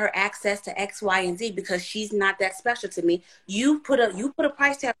not giving her access to X, Y, and Z because she's not that special to me. You put a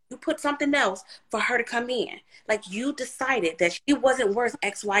price tag, you put something else for her to come in. Like you decided that she wasn't worth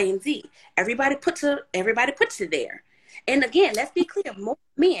X, Y, and Z. Everybody puts it there. And again, let's be clear. Most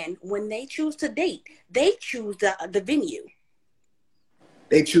men, when they choose to date, they choose the venue.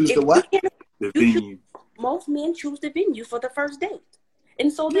 They choose the what? The venue. Most men choose the venue for the first date.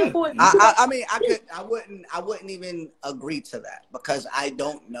 And so therefore, I mean, I wouldn't even agree to that because I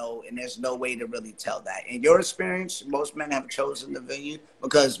don't know, and there's no way to really tell that. In your experience, most men have chosen the venue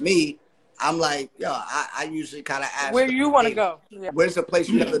because me, I'm like, I usually kind of ask Where you want to go? Yeah. Where's the place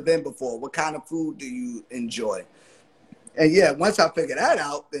you've never been before? What kind of food do you enjoy? And yeah, once I figure that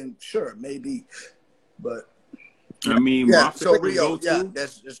out, then sure, maybe. But I mean, yeah. So Rio,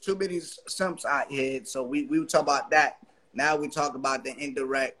 there's too many simps out here. So we would talk about that. Now we talk about the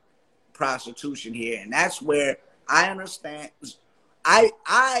indirect prostitution here, and that's where I understand.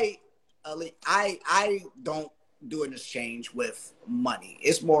 I don't do an exchange with money.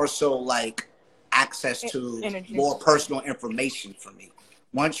 It's more so like access to more personal information for me.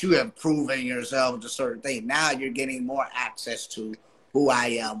 Once you have proven yourself to certain things, now you're getting more access to who I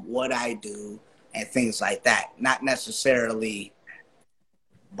am, what I do, and things like that. Not necessarily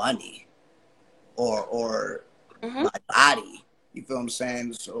money or my body. You feel what I'm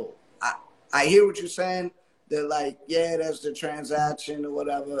saying? So I hear what you're saying. They're like, yeah, that's the transaction or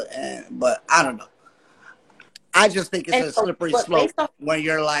whatever. But I don't know. I just think it's a slippery slope when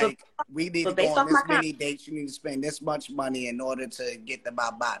you're like, we need to go on this many dates. You need to spend this much money in order to get the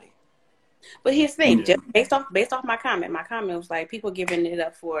my body. But here's the thing, just based off my comment was like people giving it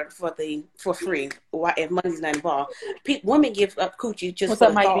up for free. Why, if money's not involved, women give up coochie just for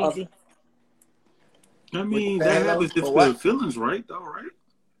the thought of. I mean, that happens if the feelings right, though, right?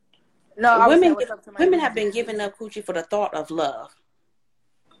 No, women have been giving up coochie for the thought of love.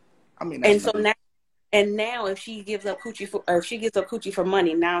 I mean, now if she gives up coochie for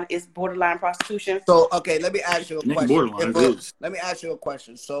money, now it's borderline prostitution. So okay, let me ask you a question. Let me ask you a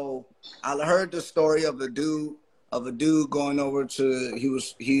question. So I heard the story of a dude going over to he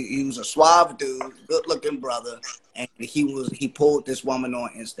was a suave dude, good looking brother, and he pulled this woman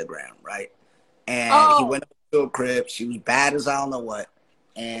on Instagram, right? And he went up to a crib. She was bad as I don't know what,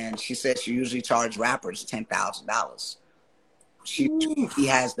 and she said she usually charges rappers $10,000. He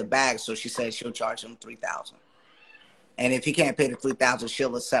has the bag, so she said she'll charge him $3,000. And if he can't pay the $3,000,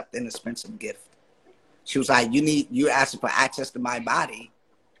 she'll accept an expensive gift. She was like, you're asking for access to my body,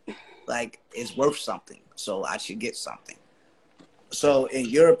 like it's worth something, so I should get something. So in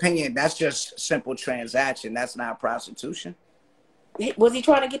your opinion, that's just simple transaction. That's not prostitution. Was he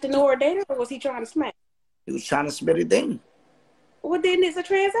trying to get to know her data, or was he trying to smack? He was trying to submit a thing. Well, then it's a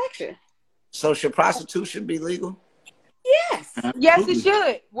transaction. So should prostitution be legal? Yes. Yes, it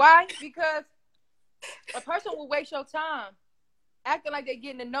should. Why? Because a person will waste your time acting like they're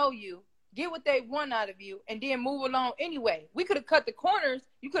getting to know you, get what they want out of you, and then move along anyway. We could have cut the corners.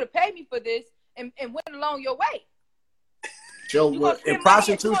 You could have paid me for this and went along your way. Joe, if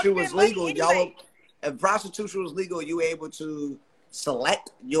prostitution was legal, if prostitution was legal, you were able to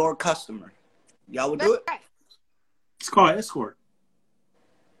select your customer. Y'all would do it? It's called escort.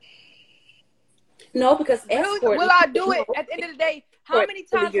 No, because escort. Will I do it at the end of the day? How many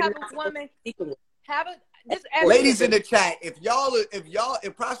times have a woman ladies in the chat,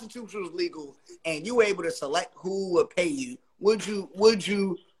 if prostitution was legal and you were able to select who would pay you, would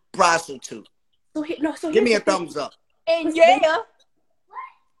you prostitute? Give me a thumbs up. And yeah.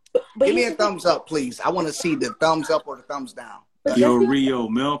 Give me a thumbs up, please. I want to see the thumbs up or the thumbs down. Yo, Rio,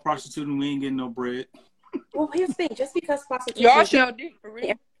 male prostituting, we ain't getting no bread. Well, here's the thing. Just because prostitution, y'all shall do for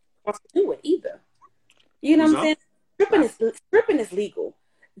real. Do it either. You know what I'm saying? Stripping is legal.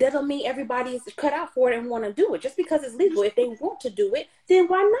 That don't mean everybody is cut out for it and want to do it. Just because it's legal, if they want to do it, then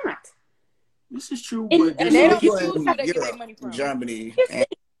why not? This is true. And they don't use how they get their money from. Germany. And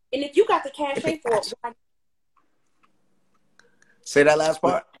if you got the cachet for it, why? Say that last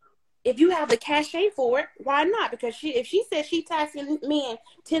part. If you have the cachet for it, why not? Because if she says she taxing men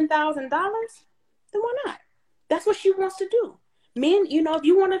 $10,000, then why not? That's what she wants to do. Men, if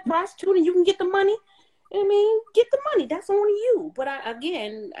you want to prostitute and you can get the money, I mean, get the money. That's on you. But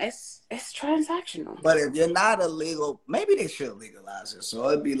again, it's transactional. But if you're not a legal, maybe they should legalize it. So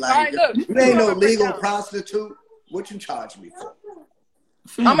it'd be like, All right, look, you ain't no legal prostitute. What you charge me for?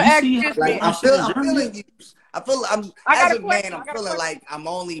 I'm gonna ask you this, like, man. I'm feeling used. As a man, I'm feeling like I'm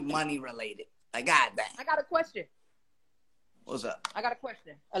only money related. Like, God dang. I got a question. What's up? I got a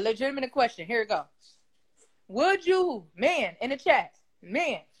question. A legitimate question. Here it goes. Would you, man, in the chat,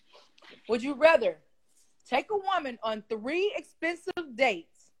 man, would you rather take a woman on 3 expensive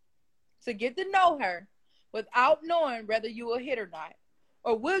dates to get to know her without knowing whether you will hit or not?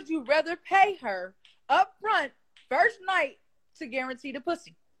 Or would you rather pay her up front first night to guarantee the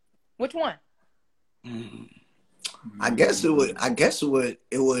pussy? Which one? I guess it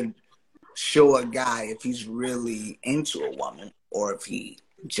would show a guy if he's really into a woman or if he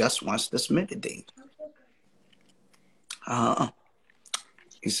just wants to submit a date.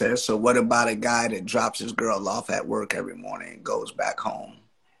 He says, so what about a guy that drops his girl off at work every morning and goes back home?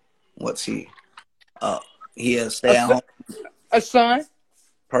 What's he? He a stay-at-home A son?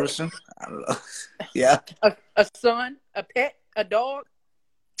 person? I don't know. Yeah. A son? A pet? A dog?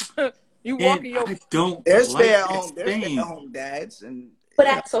 You walking your... They're stay-at-home dads.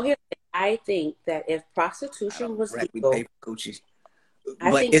 But so here, I think that if prostitution was legal...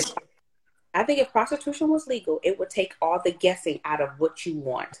 I think if prostitution was legal, it would take all the guessing out of what you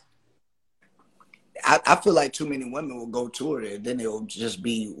want. I feel like too many women will go to it, and then it will just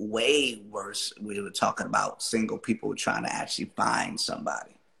be way worse. We were talking about single people trying to actually find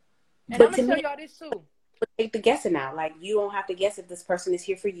somebody. And I'm going to tell y'all this too. Take the guessing out. Like, you don't have to guess if this person is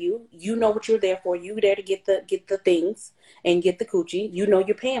here for you. You know what you're there for. You're there to get the things and get the coochie. You know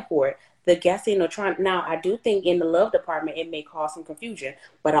you're paying for it. The guessing or trying. Now, I do think in the love department, it may cause some confusion,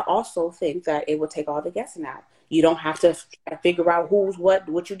 but I also think that it will take all the guessing out. You don't have to try to figure out who's what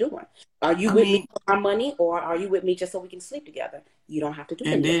you're doing. Are you with me for my money, or are you with me just so we can sleep together? You don't have to do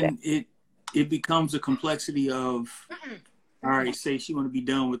that. And then it becomes a complexity of, all right, say she want to be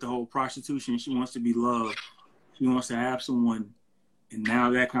done with the whole prostitution. She wants to be loved. She wants to have someone, and now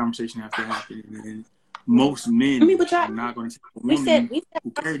that conversation has to happen. And then most men are not going to take a woman who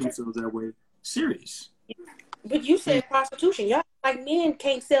carry themselves that way serious. But you said prostitution. Y'all like men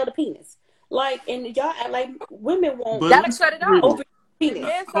can't sell the penis. Like, and y'all act like women won't. Gotta cut it out. Over penis.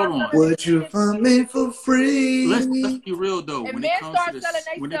 Hold on. Would you find me for free? Let's be real though. And when men it comes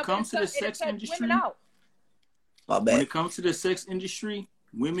to the sex industry, when it comes to the sex industry,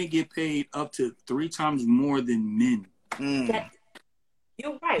 women get paid up to 3 times more than men.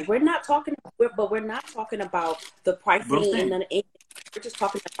 You're right. We're not talking about the pricing and the. We're just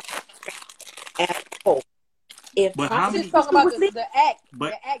talking about as a whole. How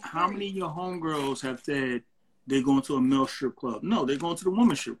many of your homegirls have said they're going to a male strip club? No, they're going to the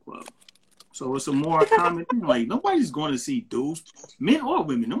women's strip club. So it's a more common thing. Like, nobody's going to see dudes, men or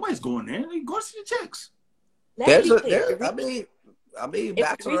women. Nobody's going there. They're going to see the chicks. I mean,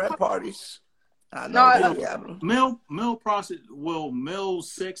 bachelorette parties. I know male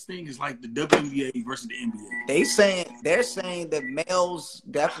sex thing is like the WNBA versus the NBA. They're saying that males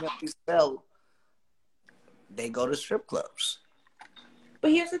definitely sell. They go to strip clubs.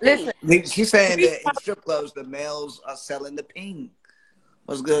 But here's the thing. She's saying that in strip clubs, the males are selling the ping.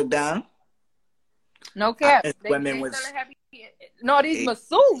 What's good, Don? No cap. These masseuses.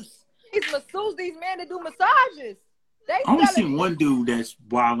 These men that do massages. I only seen one dude that's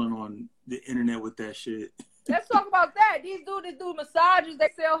wilding on the internet with that shit. Let's talk about that. These dudes that do massages, they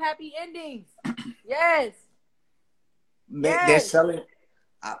sell happy endings. Yes. They're selling.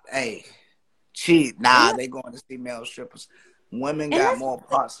 They going to see male strippers. Women got more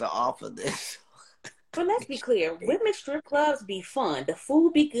parts to offer this. But let's be clear, women's strip clubs be fun. The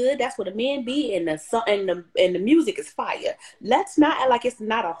food be good. That's what the men be, and the music is fire. Let's not act like it's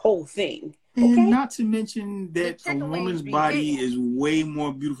not a whole thing. Okay? And not to mention that a woman's body is way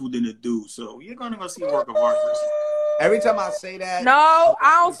more beautiful than a dude. So you're gonna go see work of art. Every time I say that, no,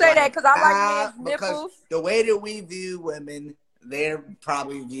 I don't say that because I like men's nipples. The way that we view women, they're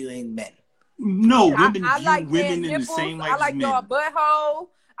probably viewing men. No, women view women in the same light as men. I like your butthole.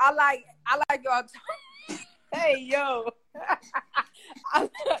 I like your. Hey yo,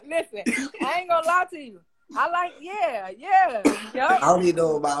 listen, I ain't gonna lie to you. I like, yep. I don't even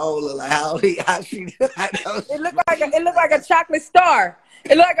know about Ola. Like how she. It look like a chocolate star.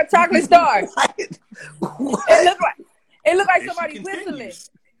 It look like a chocolate star. What? It look like somebody whistling.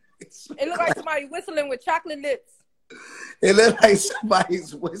 It look like somebody whistling with chocolate lips. It looks like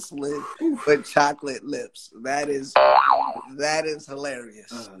somebody's whistling with chocolate lips. That is hilarious.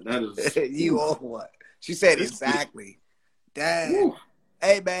 That is you all what? She said exactly. Damn. Ooh.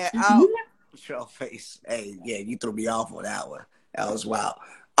 Hey man, Trell face. Hey, yeah, you threw me off on that one. That was wild.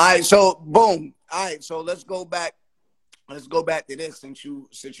 All right, so boom. All right, so let's go back. Let's go back to this since you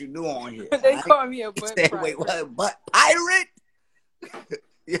new on here. They right? call me a butt Said, pirate. wait, what? Butt pirate?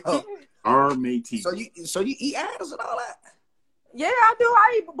 Yo. R-M-A-T. So you eat ass and all that? Yeah, I do.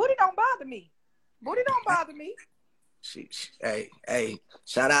 I eat, booty don't bother me. Booty don't bother me. Hey,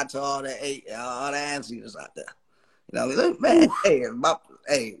 shout out to all the ass eaters out there. You know, look, man, hey,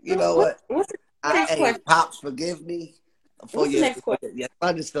 you know what? What's the next question? Pops, forgive me for What's the next question? your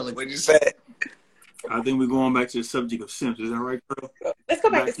son is still what you said. I think we're going back to the subject of simps. Is that right, Trell? Let's go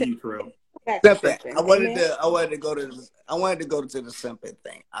back to you, Trell. Simping. I wanted to go to the simping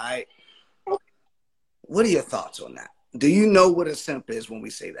thing. All right. What are your thoughts on that? Do you know what a simp is when we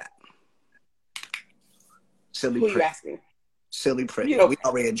say that? Silly Who prick. you asking? Silly prick. You know, we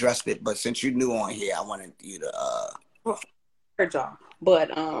already addressed it, but since you're new on here, I wanted you to heard y'all.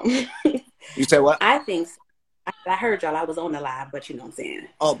 But You say what? I think I heard y'all. I was on the live, but you know what I'm saying.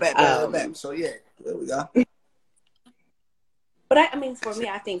 Oh, bet. So yeah, there we go. But I mean, for me,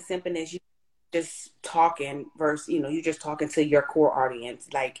 I think simping is you just talking versus, you're just talking to your core audience.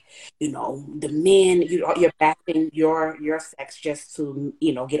 Like, the men, you're backing your sex just to,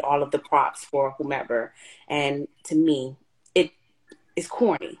 get all of the props for whomever. And to me, it's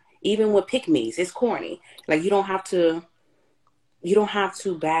corny. Even with pick-me's, it's corny. Like, you don't have to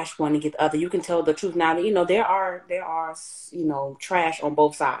bash one and get the other. You can tell the truth. Now, there are trash on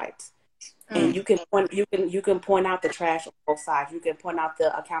both sides. And you can point out the trash on both sides. You can point out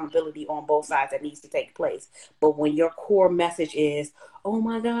the accountability on both sides that needs to take place. But when your core message is, oh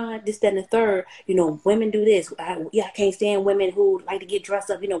my God, this, that, and the third, women do this. I can't stand women who like to get dressed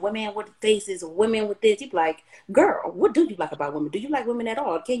up. Women with faces, or women with this. You be like, girl, what do you like about women? Do you like women at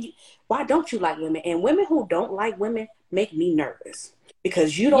all? Why don't you like women? And women who don't like women make me nervous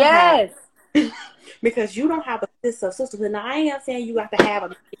because you don't have. Because you don't have a sisterhood. Now, I ain't saying you have to have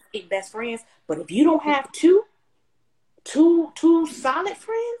a best friends, but if you don't have two solid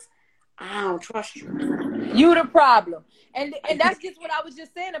friends, I don't trust you. You the problem, and that's just what I was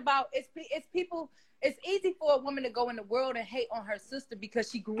just saying about it's people. It's easy for a woman to go in the world and hate on her sister because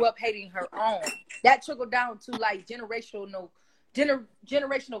she grew up hating her own. That trickled down to like generational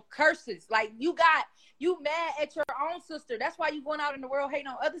curses. Like you mad at your own sister. That's why you going out in the world hating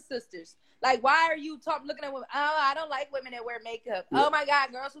on other sisters. Like, why are you looking at women? Oh, I don't like women that wear makeup. Yeah. Oh my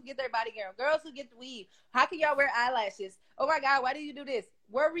God, girls who get their body girl, girls who get the weave. How can y'all wear eyelashes? Oh my God, why do you do this?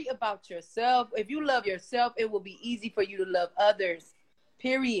 Worry about yourself. If you love yourself, it will be easy for you to love others.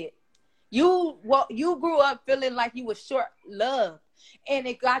 Period. You grew up feeling like you were short loved. And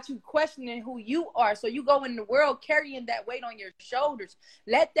it got you questioning who you are. So you go in the world carrying that weight on your shoulders.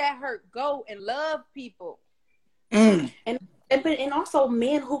 Let that hurt go and love people. And also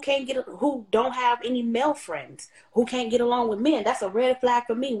men who don't have any male friends, who can't get along with men. That's a red flag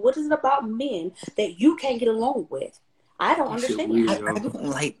for me. What is it about men that you can't get along with? I don't understand. I don't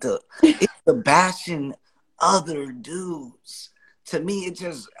like the bashing other dudes. To me, it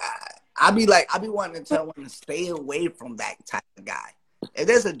just I be wanting to tell women to stay away from that type of guy. If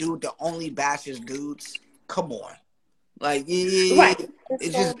there's a dude that only bashes dudes, come on. Like, right.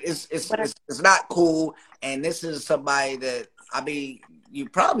 It's not cool. And this is somebody that, you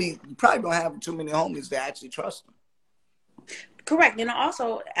probably don't have too many homies that actually trust them. Correct. And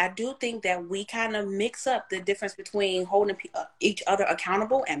also, I do think that we kind of mix up the difference between holding each other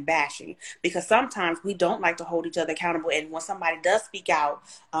accountable and bashing. Because sometimes we don't like to hold each other accountable. And when somebody does speak out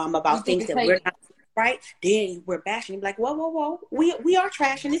about things that we're not right, then we're bashing. Like, whoa. We are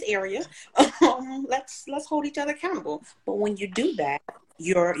trash in this area. Let's hold each other accountable. But when you do that,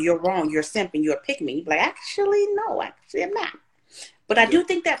 you're wrong. You're simping. You're picking me. Like, actually, no, I'm not. But I do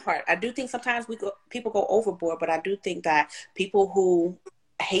think that part. I do think sometimes people go overboard. But I do think that people who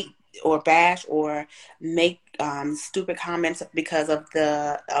hate or bash or make stupid comments because of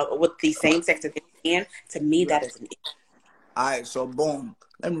with the same sex again, to me, that is an issue. All right, so boom.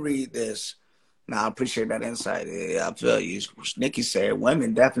 Let me read this. Now, I appreciate that insight. I feel you. Nikki said,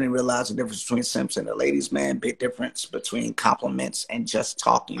 women definitely realize the difference between simps and the ladies, man. Big difference between compliments and just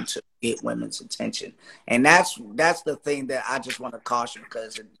talking to get women's attention. And that's the thing that I just want to caution,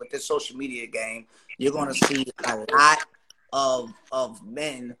 because with this social media game, you're going to see a lot of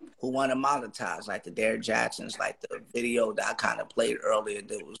men who want to monetize, like the Derek Jacksons, like the video that I kind of played earlier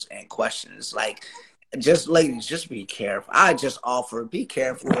that was in questions. Like, just ladies, just be careful. I just offer, be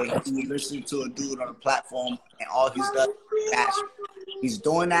careful if you listen to a dude on a platform and all he's done is bash. He's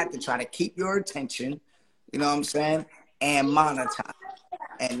doing that to try to keep your attention, you know what I'm saying, and monetize.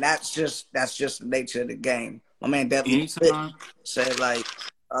 And that's just the nature of the game. My man Devin said, like,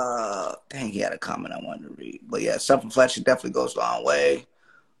 Dang, he had a comment I wanted to read. But yeah, self-reflection definitely goes a long way.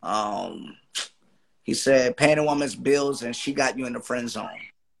 He said, paying a woman's bills and she got you in the friend zone.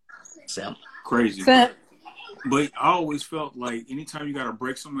 Sim. Crazy. But I always felt like anytime you got to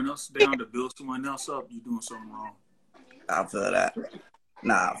break someone else down to build someone else up, you're doing something wrong. I feel that.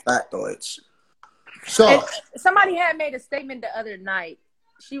 Nah, factoids. So and somebody had made a statement the other night.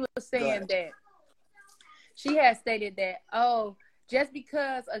 She was saying that she had stated that, oh, just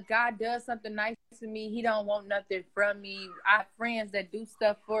because a guy does something nice to me, he don't want nothing from me. I have friends that do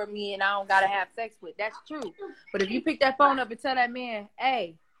stuff for me and I don't gotta have sex with. That's true. But if you pick that phone up and tell that man,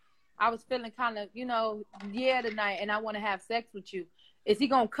 hey, I was feeling kind of, tonight and I want to have sex with you, is he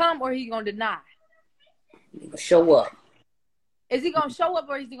gonna come or he gonna deny? Show up. Is he gonna show up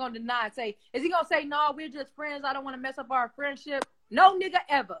or is he gonna deny? Is he gonna say, no, we're just friends, I don't want to mess up our friendship? No nigga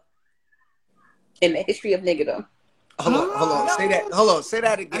ever. In the history of niggerdom. Hold on. Say that. Say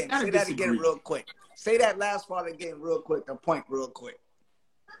that again. Say that again real quick. Say that last part again real quick. The point real quick.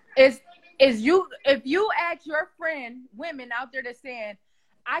 If you ask your friend, women out there that's saying,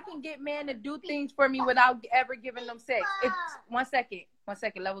 I can get men to do things for me without ever giving them sex. One second,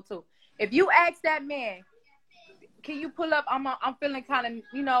 level 2. If you ask that man, can you pull up? I'm feeling kind of,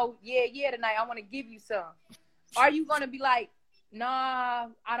 tonight. I want to give you some. Are you gonna be like, nah,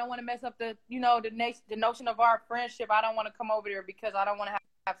 I don't want to mess up the notion of our friendship. I don't want to come over there because I don't want to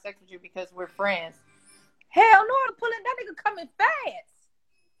have sex with you because we're friends. Hell no, I'm pulling that nigga coming fast.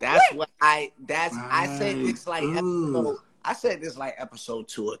 That's quick. I said it's like episode. I said this like episode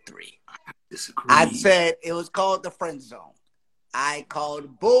 2 or 3. I disagree. I said it was called the friend zone. I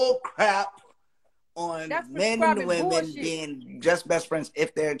called bull crap on men and women being just best friends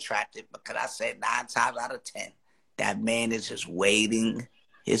if they're attractive, because I said 9 times out of 10 that man is just waiting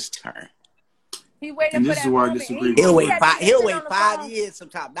his turn. He waiting and for this that is where I moment. disagree. He'll wait 5 years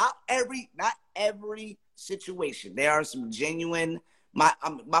sometimes. Not every situation. There are some genuine. My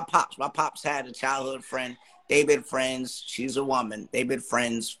pops had a childhood friend. They've been friends. She's a woman. They've been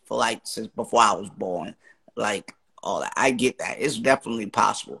friends for since before I was born. All that. I get that. It's definitely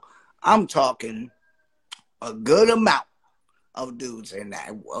possible. I'm talking a good amount of dudes in that.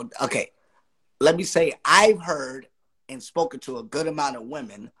 Okay. Let me say I've heard and spoken to a good amount of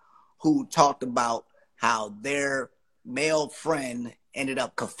women who talked about how their male friend ended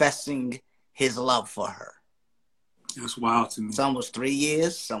up confessing his love for her. That's wild to me. Some was 3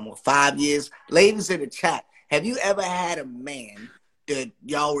 years, some were 5 years. Ladies in the chat, have you ever had a man that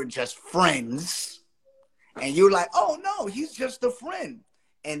y'all were just friends and you're like, oh no, he's just a friend,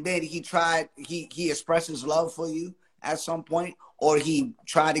 and then he expressed his love for you at some point, or he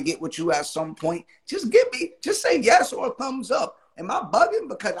tried to get with you at some point? Just say yes or a thumbs up. Am I bugging?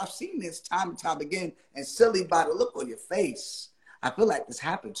 Because I've seen this time and time again, and silly by the look on your face, I feel like this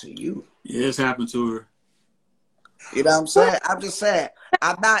happened to you. Yeah, it's happened to her. You know what I'm saying? I'm just saying.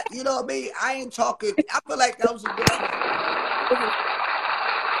 I'm not, you know what I mean? I ain't talking. I feel like that was a good.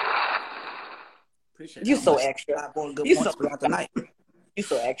 Appreciate you so extra. You so throughout the night. You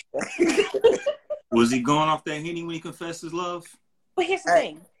so extra. Was he going off that Henny when he confessed his love? But here's the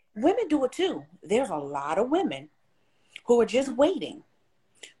thing. Women do it too. There's a lot of women who are just waiting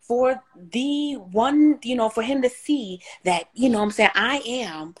for the one, for him to see that, what I'm saying, I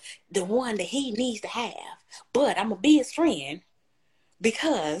am the one that he needs to have. But I'm going to be his friend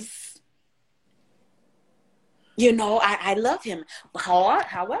because, I love him.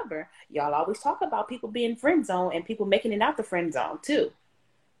 However, y'all always talk about people being friend zone and people making it out the friend zone too.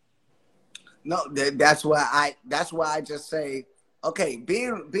 No, that's why I just say, okay,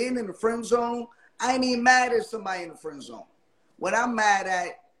 being in the friend zone, I ain't even mad at somebody in the friend zone. What I'm mad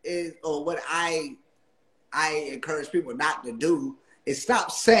at is, or what I encourage people not to do, is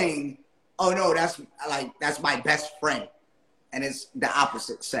stop saying, oh no, that's my best friend, and it's the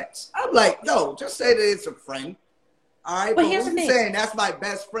opposite sex. I'm like, yo, just say that it's a friend. All right, but when you're saying that's my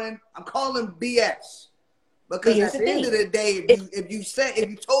best friend, I'm calling BS. Because at the end of the day, if you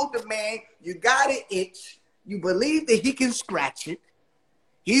told the man you got an itch, you believe that he can scratch it,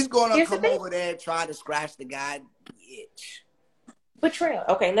 he's gonna come over there and try to scratch the guy's itch. But Trell,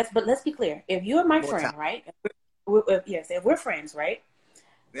 okay, let's be clear. If you're my friend, right? If we're friends, right?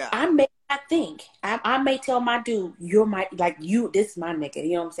 Yeah. I may not think. I may tell my dude, this is my nigga.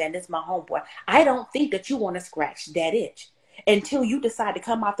 You know what I'm saying? This is my homeboy. I don't think that you want to scratch that itch until you decide to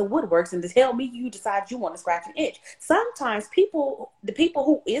come out the woodworks and to tell me you decide you want to scratch an itch. Sometimes the people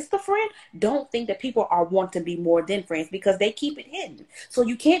who is the friend don't think that people want to be more than friends because they keep it hidden. So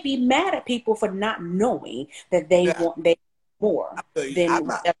you can't be mad at people for not knowing that they want more than.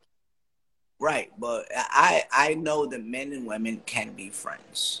 Right, but I know that men and women can be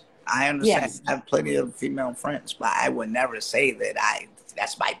friends. I understand. Yes. I have plenty of female friends, but I would never say that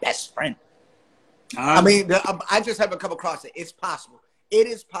that's my best friend. I mean, I just haven't come across it. It's possible. It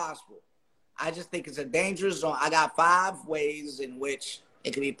is possible. I just think it's a dangerous zone. I got 5 ways in which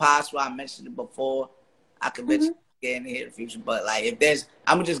it could be possible. I mentioned it before. I could mention it again here in the future. But like, if there's,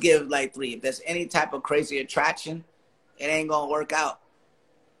 I'm gonna just give like 3. If there's any type of crazy attraction, it ain't gonna work out.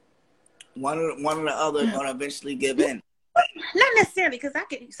 One or the other gonna eventually give in. Not necessarily, because I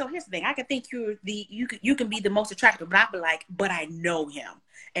could. So here's the thing: I could think you can be the most attractive, but I'd be like, but I know him,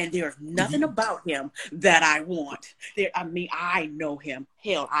 and there's nothing about him that I want. I know him.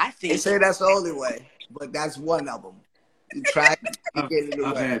 Hell, I think they say that's the only way, but that's one of them. You try to get it away.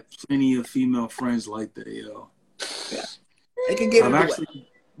 I've had plenty of female friends like that, yo. Yeah, they can get it away.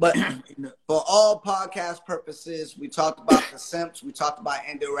 But for all podcast purposes, we talked about the simps, we talked about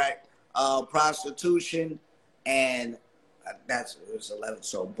indirect prostitution, and it was 11.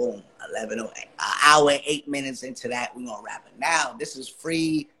 So boom, 11, an hour, 8 minutes into that, we're gonna wrap it. Now this is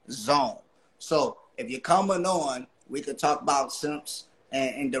free zone. So if you're coming on, we could talk about simps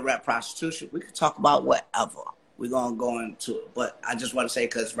and indirect prostitution. We could talk about whatever. We're gonna go into it. But I just want to say,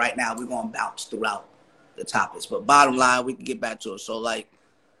 because right now we're gonna bounce throughout the topics. But bottom line, we can get back to it. So like,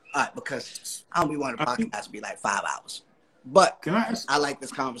 all right, because I don't be wanting the podcast to be like 5 hours. But I like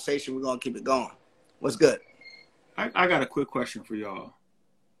this conversation. We're gonna keep it going. What's good? I got a quick question for y'all.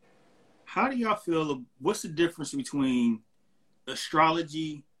 How do y'all feel? What's the difference between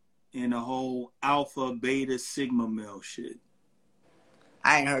astrology and the whole alpha, beta, sigma male shit?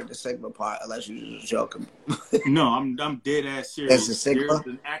 I ain't heard the sigma part unless you're just joking. No, I'm dead ass serious. That's the sigma.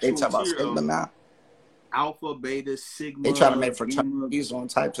 They talk about sigma now. Alpha, beta, sigma. They try to make fraternities on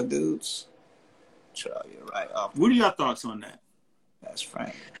types of dudes. Trell, you're right. What are your thoughts on that? That's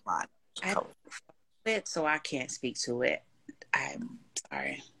Frank. So I can't speak to it. I'm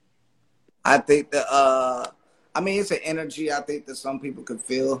sorry. I think that I mean, it's an energy I think that some people could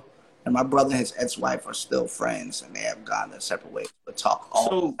feel. And my brother and his ex-wife are still friends, and they have gone their separate ways, but talk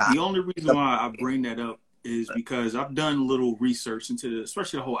all the time. The only reason why I bring that up is because I've done a little research into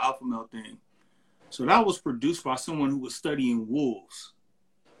especially the whole alpha male thing. So that was produced by someone who was studying wolves.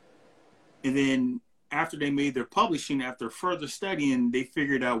 And then after they made their publishing, after further studying, they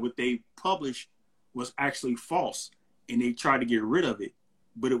figured out what they published was actually false, and they tried to get rid of it,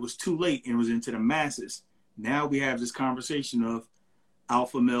 but it was too late and it was into the masses. Now we have this conversation of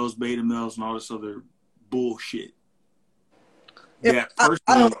alpha males, beta males, and all this other bullshit. Yeah, I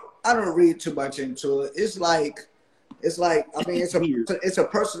don't read too much into it. It's like I mean, it's a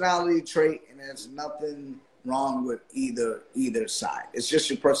personality trait, and there's nothing wrong with either side. It's just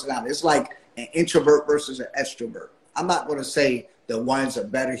your personality. It's like an introvert versus an extrovert. I'm not going to say that one's a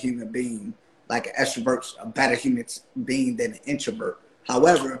better human being, like an extrovert's a better human being than an introvert.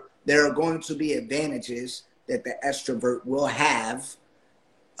 However, there are going to be advantages that the extrovert will have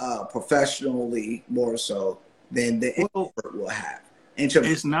professionally more so than the introvert will have.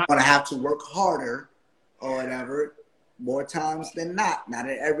 Introverts going to have to work harder or whatever more times than not. Not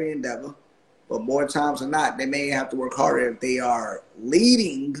in every endeavor, but more times than not, they may have to work harder if they are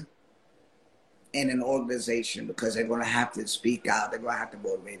leading in an organization, because they're going to have to speak out. They're going to have to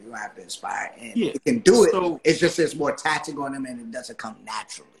motivate. They're going to have to inspire. And they can do it. It's just there's more tactic on them, and it doesn't come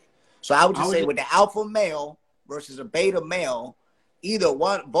naturally. So I would just say with the alpha male versus a beta male, either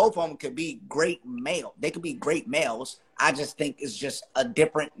one, both of them could be great male. They could be great males. I just think it's just a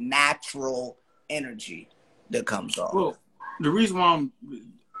different natural energy that comes off. Well, the reason why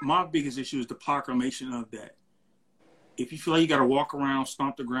my biggest issue is the proclamation of that. If you feel like you got to walk around,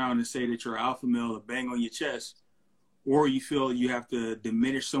 stomp the ground, and say that you're an alpha male or bang on your chest, or you feel you have to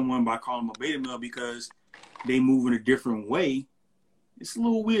diminish someone by calling them a beta male because they move in a different way, it's a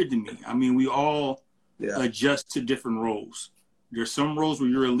little weird to me. I mean, we all adjust to different roles. There's some roles where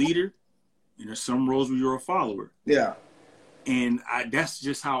you're a leader, and there's some roles where you're a follower. Yeah. And that's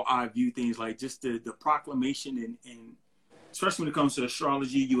just how I view things, like just the proclamation, and especially when it comes to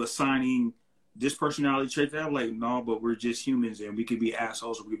astrology, you assigning this personality trait that. I'm like, no, but we're just humans, and we could be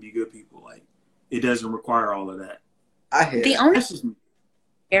assholes or we could be good people. Like, it doesn't require all of that. I hear the only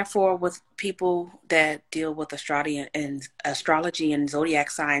therefore with people that deal with astrology and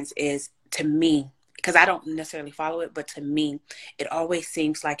zodiac signs is, to me, because I don't necessarily follow it, but to me, it always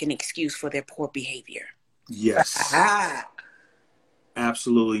seems like an excuse for their poor behavior. Yes.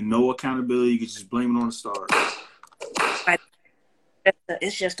 Absolutely. No accountability. You can just blame it on the stars.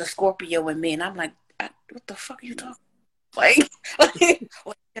 It's just a Scorpio in me, and I'm like, what the fuck are you talking about?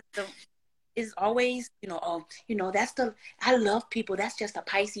 It's always, that's I love people. That's just a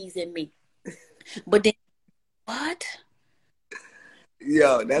Pisces in me. But then what?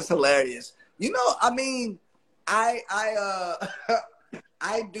 Yo, that's hilarious. You know, I mean, I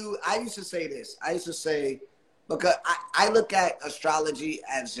I used to say this. I used to say, because I look at astrology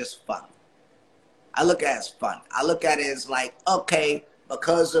as just fun. I look at it as fun. I look at it as like, okay,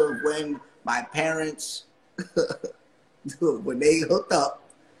 because of when my parents, when they hooked up,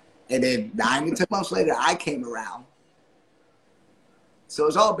 and then 9 to 10 months later, I came around. So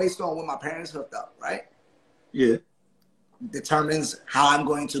it's all based on when my parents hooked up, right? Yeah. Determines how I'm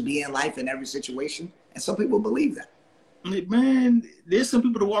going to be in life in every situation. And some people believe that. Man, there's some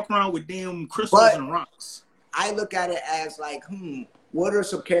people that walk around with damn crystals and rocks. I look at it as like, what are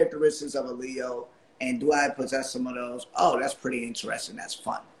some characteristics of a Leo? And do I possess some of those? Oh, that's pretty interesting. That's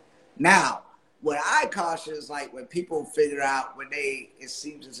fun. Now, what I caution is like when people figure out it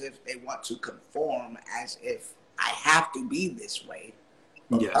seems as if they want to conform as if I have to be this way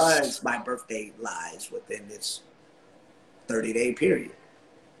because my birthday lies within this 30-day period.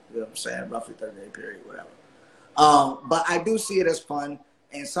 You know what I'm saying? Roughly 30-day period, whatever. But I do see it as fun.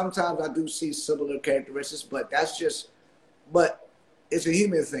 And sometimes I do see similar characteristics, but it's a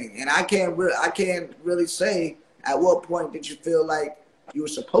human thing. And I can't really say at what point did you feel like you were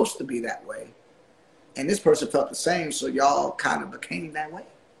supposed to be that way. And this person felt the same, so y'all kind of became that way.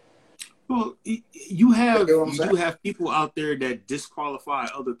 Well, you do have people out there that disqualify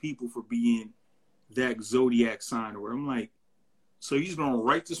other people for being that zodiac sign. Where I'm like, so you're just gonna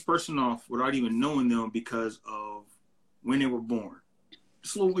write this person off without even knowing them because of when they were born?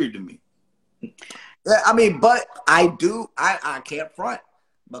 It's a little weird to me. Yeah, I mean, but I can't front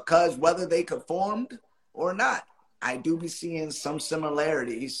because whether they conformed or not, I do be seeing some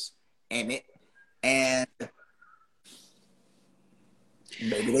similarities in it. And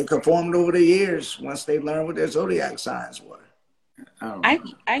maybe they conformed over the years once they learned what their zodiac signs were. I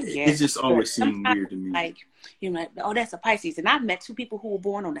guess it just always seemed weird to me. Like, oh, that's a Pisces. And I've met two people who were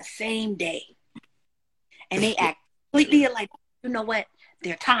born on the same day. And they act completely like, you know what?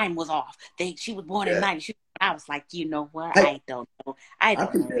 Their time was off. She was born at night. I was like, you know what? I don't know. I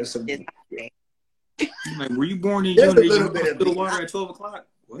don't know. There's some, like, were you born in the water at 12 o'clock?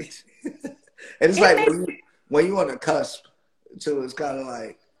 What? And it's like when you on the cusp, too, it's kind of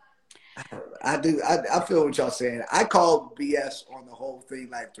like, I feel what y'all saying. I called BS on the whole thing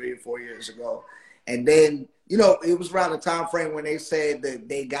like 3 or 4 years ago. And then, it was around the time frame when they said that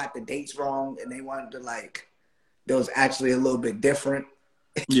they got the dates wrong and they wanted to like, there was actually a little bit different.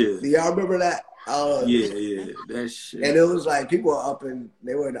 Yeah. Do y'all remember that? Yeah. That shit. And it was like people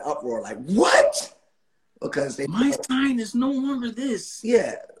they were in an uproar, like, what? Because my sign is no longer this.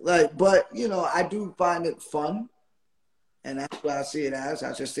 Yeah, but I do find it fun, and that's what I see it as.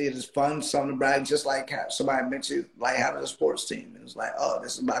 I just see it as fun, something about it, just like somebody mentioned, like having a sports team. And it's like, oh,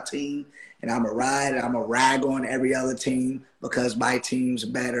 this is my team, and I'm a rag on every other team because my team's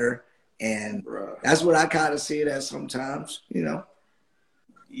better, and that's what I kind of see it as sometimes,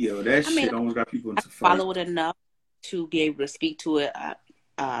 Yo, that shit almost got people into fight. Follow it enough to be able to speak to it.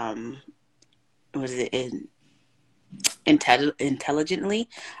 Intelligently.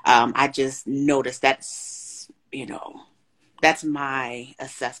 I just noticed that's my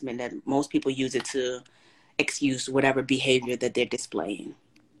assessment, that most people use it to excuse whatever behavior that they're displaying.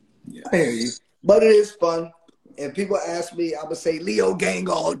 Yeah. I hear you. But it is fun. And people ask me, I would say Leo gang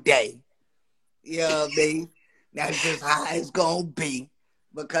all day. Yeah, that's just how it's gonna be.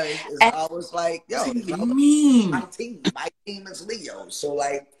 Because it's always like, yo, my team is Leo. So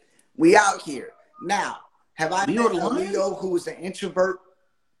like, we out here. Now, have I met a Leo who was an introvert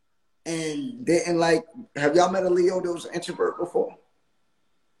and didn't like, have y'all met a Leo that was an introvert before?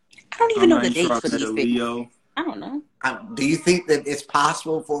 I don't even know the dates for these Leo. I don't know. Do you think that it's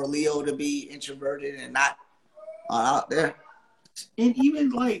possible for a Leo to be introverted and not out there? And even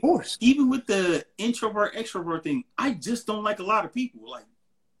even with the introvert extrovert thing, I just don't like a lot of people. Like,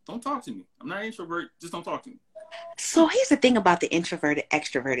 don't talk to me. I'm not an introvert. Just don't talk to me. So here's the thing about the introverted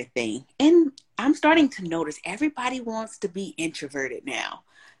extroverted thing. And I'm starting to notice everybody wants to be introverted now.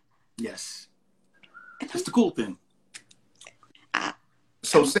 Yes. That's the cool thing.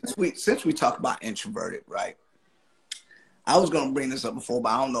 So since we talk about introverted, right? I was going to bring this up before, but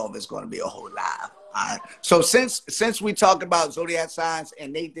I don't know if it's going to be a whole lot. All right. So since we talk about zodiac signs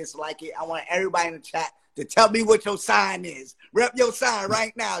and they dislike it, I want everybody in the chat to tell me what your sign is. Rep your sign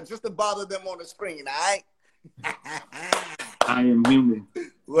right now, just to bother them on the screen, all right? I am human.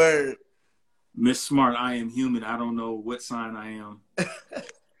 Word. Miss Smart, I am human. I don't know what sign I am.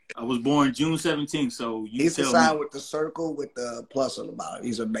 I was born June 17th, so he's the sign with the circle with the plus on the bottom.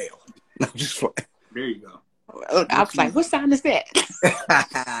 He's a male. There you go. I was like, what sign is that?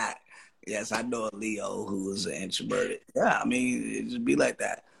 Yes, I know a Leo who is an introverted. Yeah, I mean, it just be like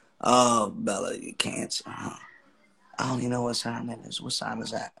that. Bella, you can't. I don't even know what sign that is. What sign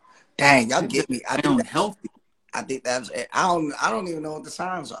is that? Dang, y'all It get me. I think sound that's. healthy. I think that's. I don't. I don't even know what the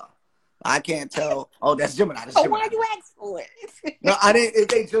signs are. I can't tell. Oh, that's Gemini. That's Oh, Gemini. why you ask for it? No, I didn't. If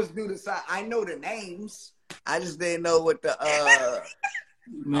they just do the sign, I know the names. I just didn't know what the. I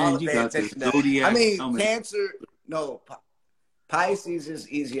Man, don't you pay got the attention to that. I zodiac mean, coming. Cancer. No, Pisces is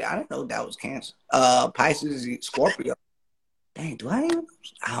easier. I didn't know that was Cancer. Pisces is Scorpio. Dang, do I even?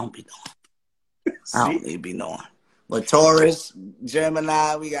 I don't be knowing. I don't need to be knowing. But Taurus,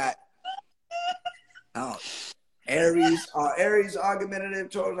 Gemini, we got Aries. Aries argumentative,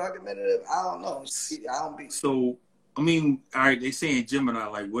 Taurus argumentative. I don't know. I don't be. So, I mean, all right, they saying Gemini.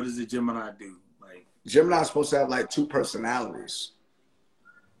 Like, what does the Gemini do? Like, Gemini's supposed to have like two personalities,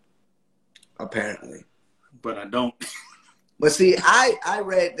 apparently. But I don't. But see, I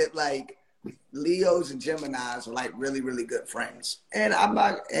read that like Leos and Geminis are like really, really good friends. And I'm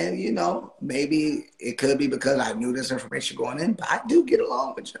not, and you know, maybe it could be because I knew this information going in, but I do get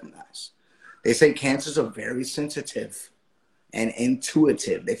along with Geminis. They say Cancers are very sensitive and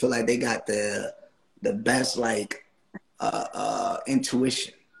intuitive. They feel like they got the best like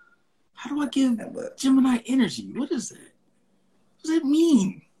intuition. How do I give Gemini energy? What is that? What does that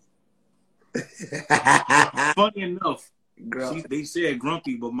mean? Funny enough, they said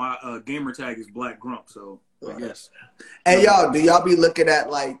grumpy, but my gamer tag is Black Grump, so I guess. Hey, y'all, do y'all be looking at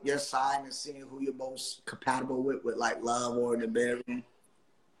like your sign and seeing who you're most compatible with like love or the bedroom?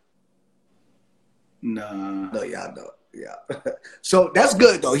 Nah. No, y'all don't. Yeah. So that's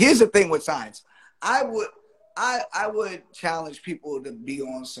good though. Here's the thing with signs. I would challenge people to be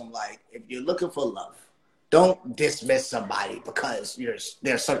on some like, if you're looking for love, don't dismiss somebody because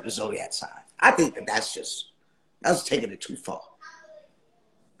they're a certain zodiac sign. I think that's taking it too far,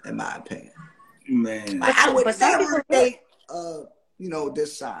 in my opinion. Man, I would never date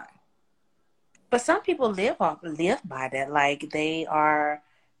this sign. But some people live by that. Like they are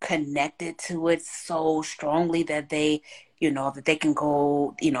connected to it so strongly that they, that they can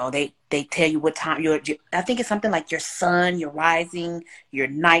go, they tell you what time I think it's something like your sun, your rising, your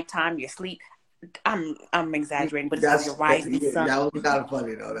nighttime, your sleep. I'm exaggerating, but it's your rising sun. That was kind of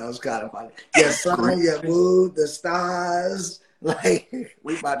funny though. That was kind of funny. Your sun, your moon, the stars. Like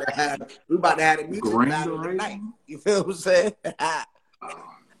we about to have a music battle tonight. You feel what I'm saying?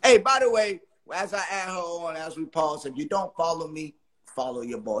 Hey, by the way, as I add her on, as we pause, if you don't follow me, follow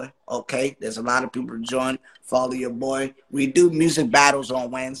your boy. Okay, there's a lot of people to join. Follow your boy. We do music battles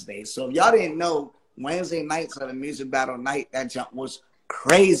on Wednesdays. So if y'all didn't know, Wednesday nights are the music battle night. That jump was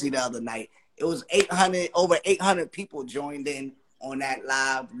crazy the other night. It was over 800 people joined in on that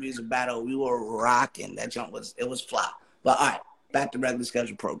live music battle. We were rocking. That jump was fly. But all right, back to regular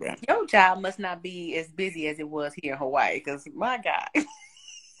scheduled program. Your job must not be as busy as it was here in Hawaii, because my God.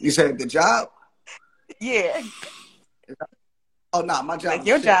 You said the job? Yeah. Oh no, my job. Like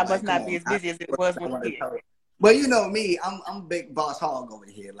your job must not be as busy as it was with here. Well, you know me, I'm big boss hog over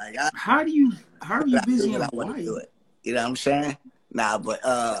here. Like, how are you busy in Hawaii? You know what I'm saying? Nah,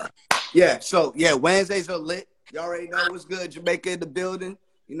 but yeah. So yeah, Wednesdays are lit. You already know what's good. Jamaica in the building.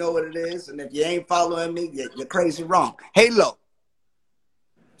 You know what it is. And if you ain't following me, you're crazy wrong. Halo.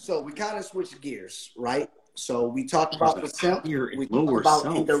 So we kind of switched gears, right? So we talked about the simp. We talked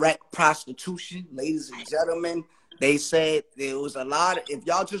about indirect prostitution, ladies and gentlemen. They said there was a lot of, if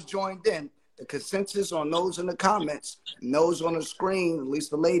y'all just joined in, the consensus on those in the comments, and those on the screen, at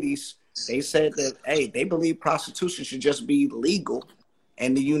least the ladies, they said that, hey, they believe prostitution should just be legal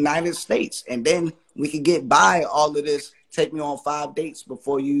in the United States. And then we can get by all of this, take me on 5 dates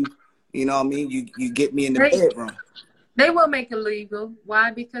before you know what I mean, you get me in the bedroom. They will make it legal.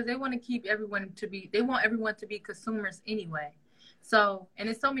 Why? Because they want to keep everyone they want everyone to be consumers anyway. So, and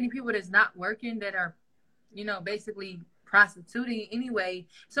there's so many people that's not working that are, basically prostituting anyway.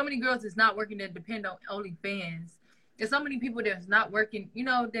 So many girls that's not working that depend on OnlyFans. There's so many people that's not working,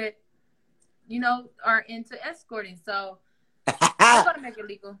 that, are into escorting. So they're going to make it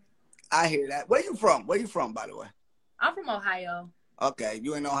legal. I hear that. Where you from? Where you from, by the way? I'm from Ohio. Okay.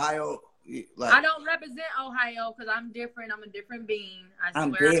 You in Ohio? I don't represent Ohio because I'm different. I'm a different being.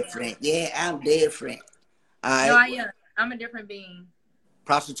 I'm different. Yeah, I'm different. No, I am. I'm a different being.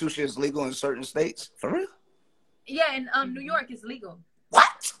 Prostitution is legal in certain states? For real? Yeah, in New York is legal.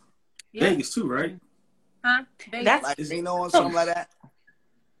 What? Yeah. Vegas too, right? Huh? Vegas. That's like Reno or something like that?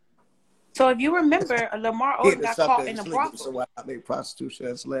 So if you remember, Lamar Odom got caught in a brothel. So why I make prostitution?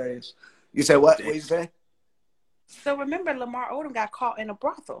 That's hilarious. You said what? What you say? So remember, Lamar Odom got caught in a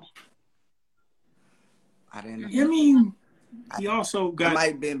brothel. I didn't know. I mean, He also It got.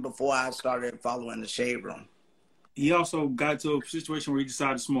 might have been before I started following the Shade Room. He also got to a situation where he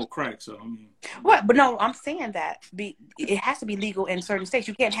decided to smoke crack. So I mean, what? But no, I'm saying that it has to be legal in certain states.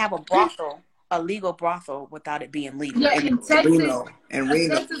 You can't have a legal brothel, without it being legal. Yeah, in Texas, Reno,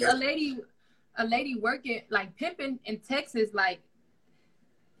 a lady working like pimping in Texas, like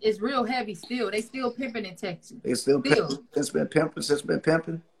is real heavy. Still, they still pimping in Texas. They still pimping. It's been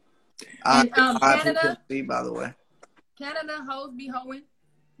pimping. And Canada, by the way, Canada hoes be hoeing.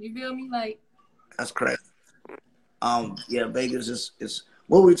 You feel me? Like that's crazy. Yeah, Vegas is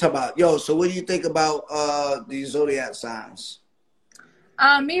what we talk about. Yo, so what do you think about the zodiac signs?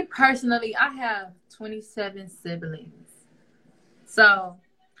 Me personally, I have 27 siblings. So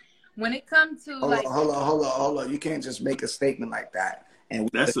when it comes to hold on. You can't just make a statement like that and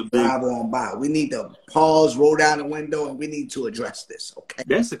that's a big drive on by. We need to pause, roll down the window, and we need to address this. Okay.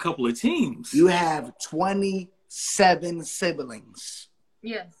 That's a couple of teams. You have 27 siblings.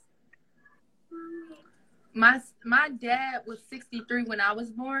 Yes. My dad was 63 when I was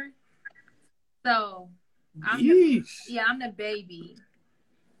born. So I'm the baby.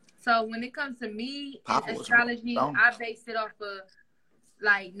 So when it comes to me and astrology, I based it off of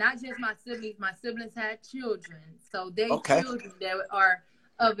like not just my siblings had children. So they children that are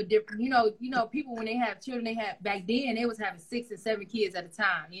of a different, you know, people when they have children, they have back then they was having 6 and 7 kids at a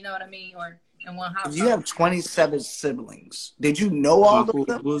time. You know what I mean? Or in one house. You have 27 siblings. Did you know all of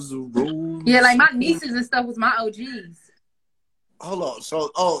them? Yeah, like my nieces and stuff was my OGs. Hold on.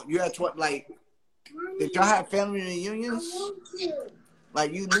 So, you had did y'all have family reunions?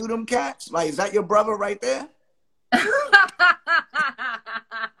 Like you knew them cats? Like, is that your brother right there?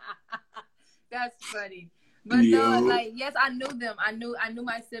 That's funny. But no, like yes, I knew them. I knew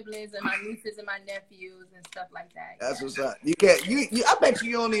my siblings and my nieces and my nephews and stuff like that. That's what's up. You can't. I bet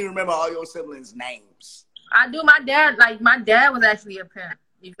you don't even remember all your siblings' names. I do. My dad was actually a pimp.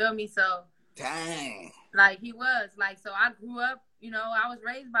 You feel me? So dang. Like he was like. So I grew up. You know, I was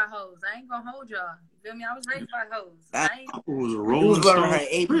raised by hoes. I ain't gonna hold y'all. You feel me? I was raised by hoes. She was learning her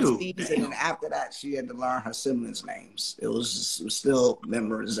ABCs, and then after that, she had to learn her siblings' names. It was still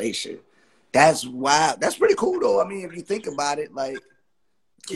memorization. That's wild. That's pretty cool, though. I mean, if you think about it, like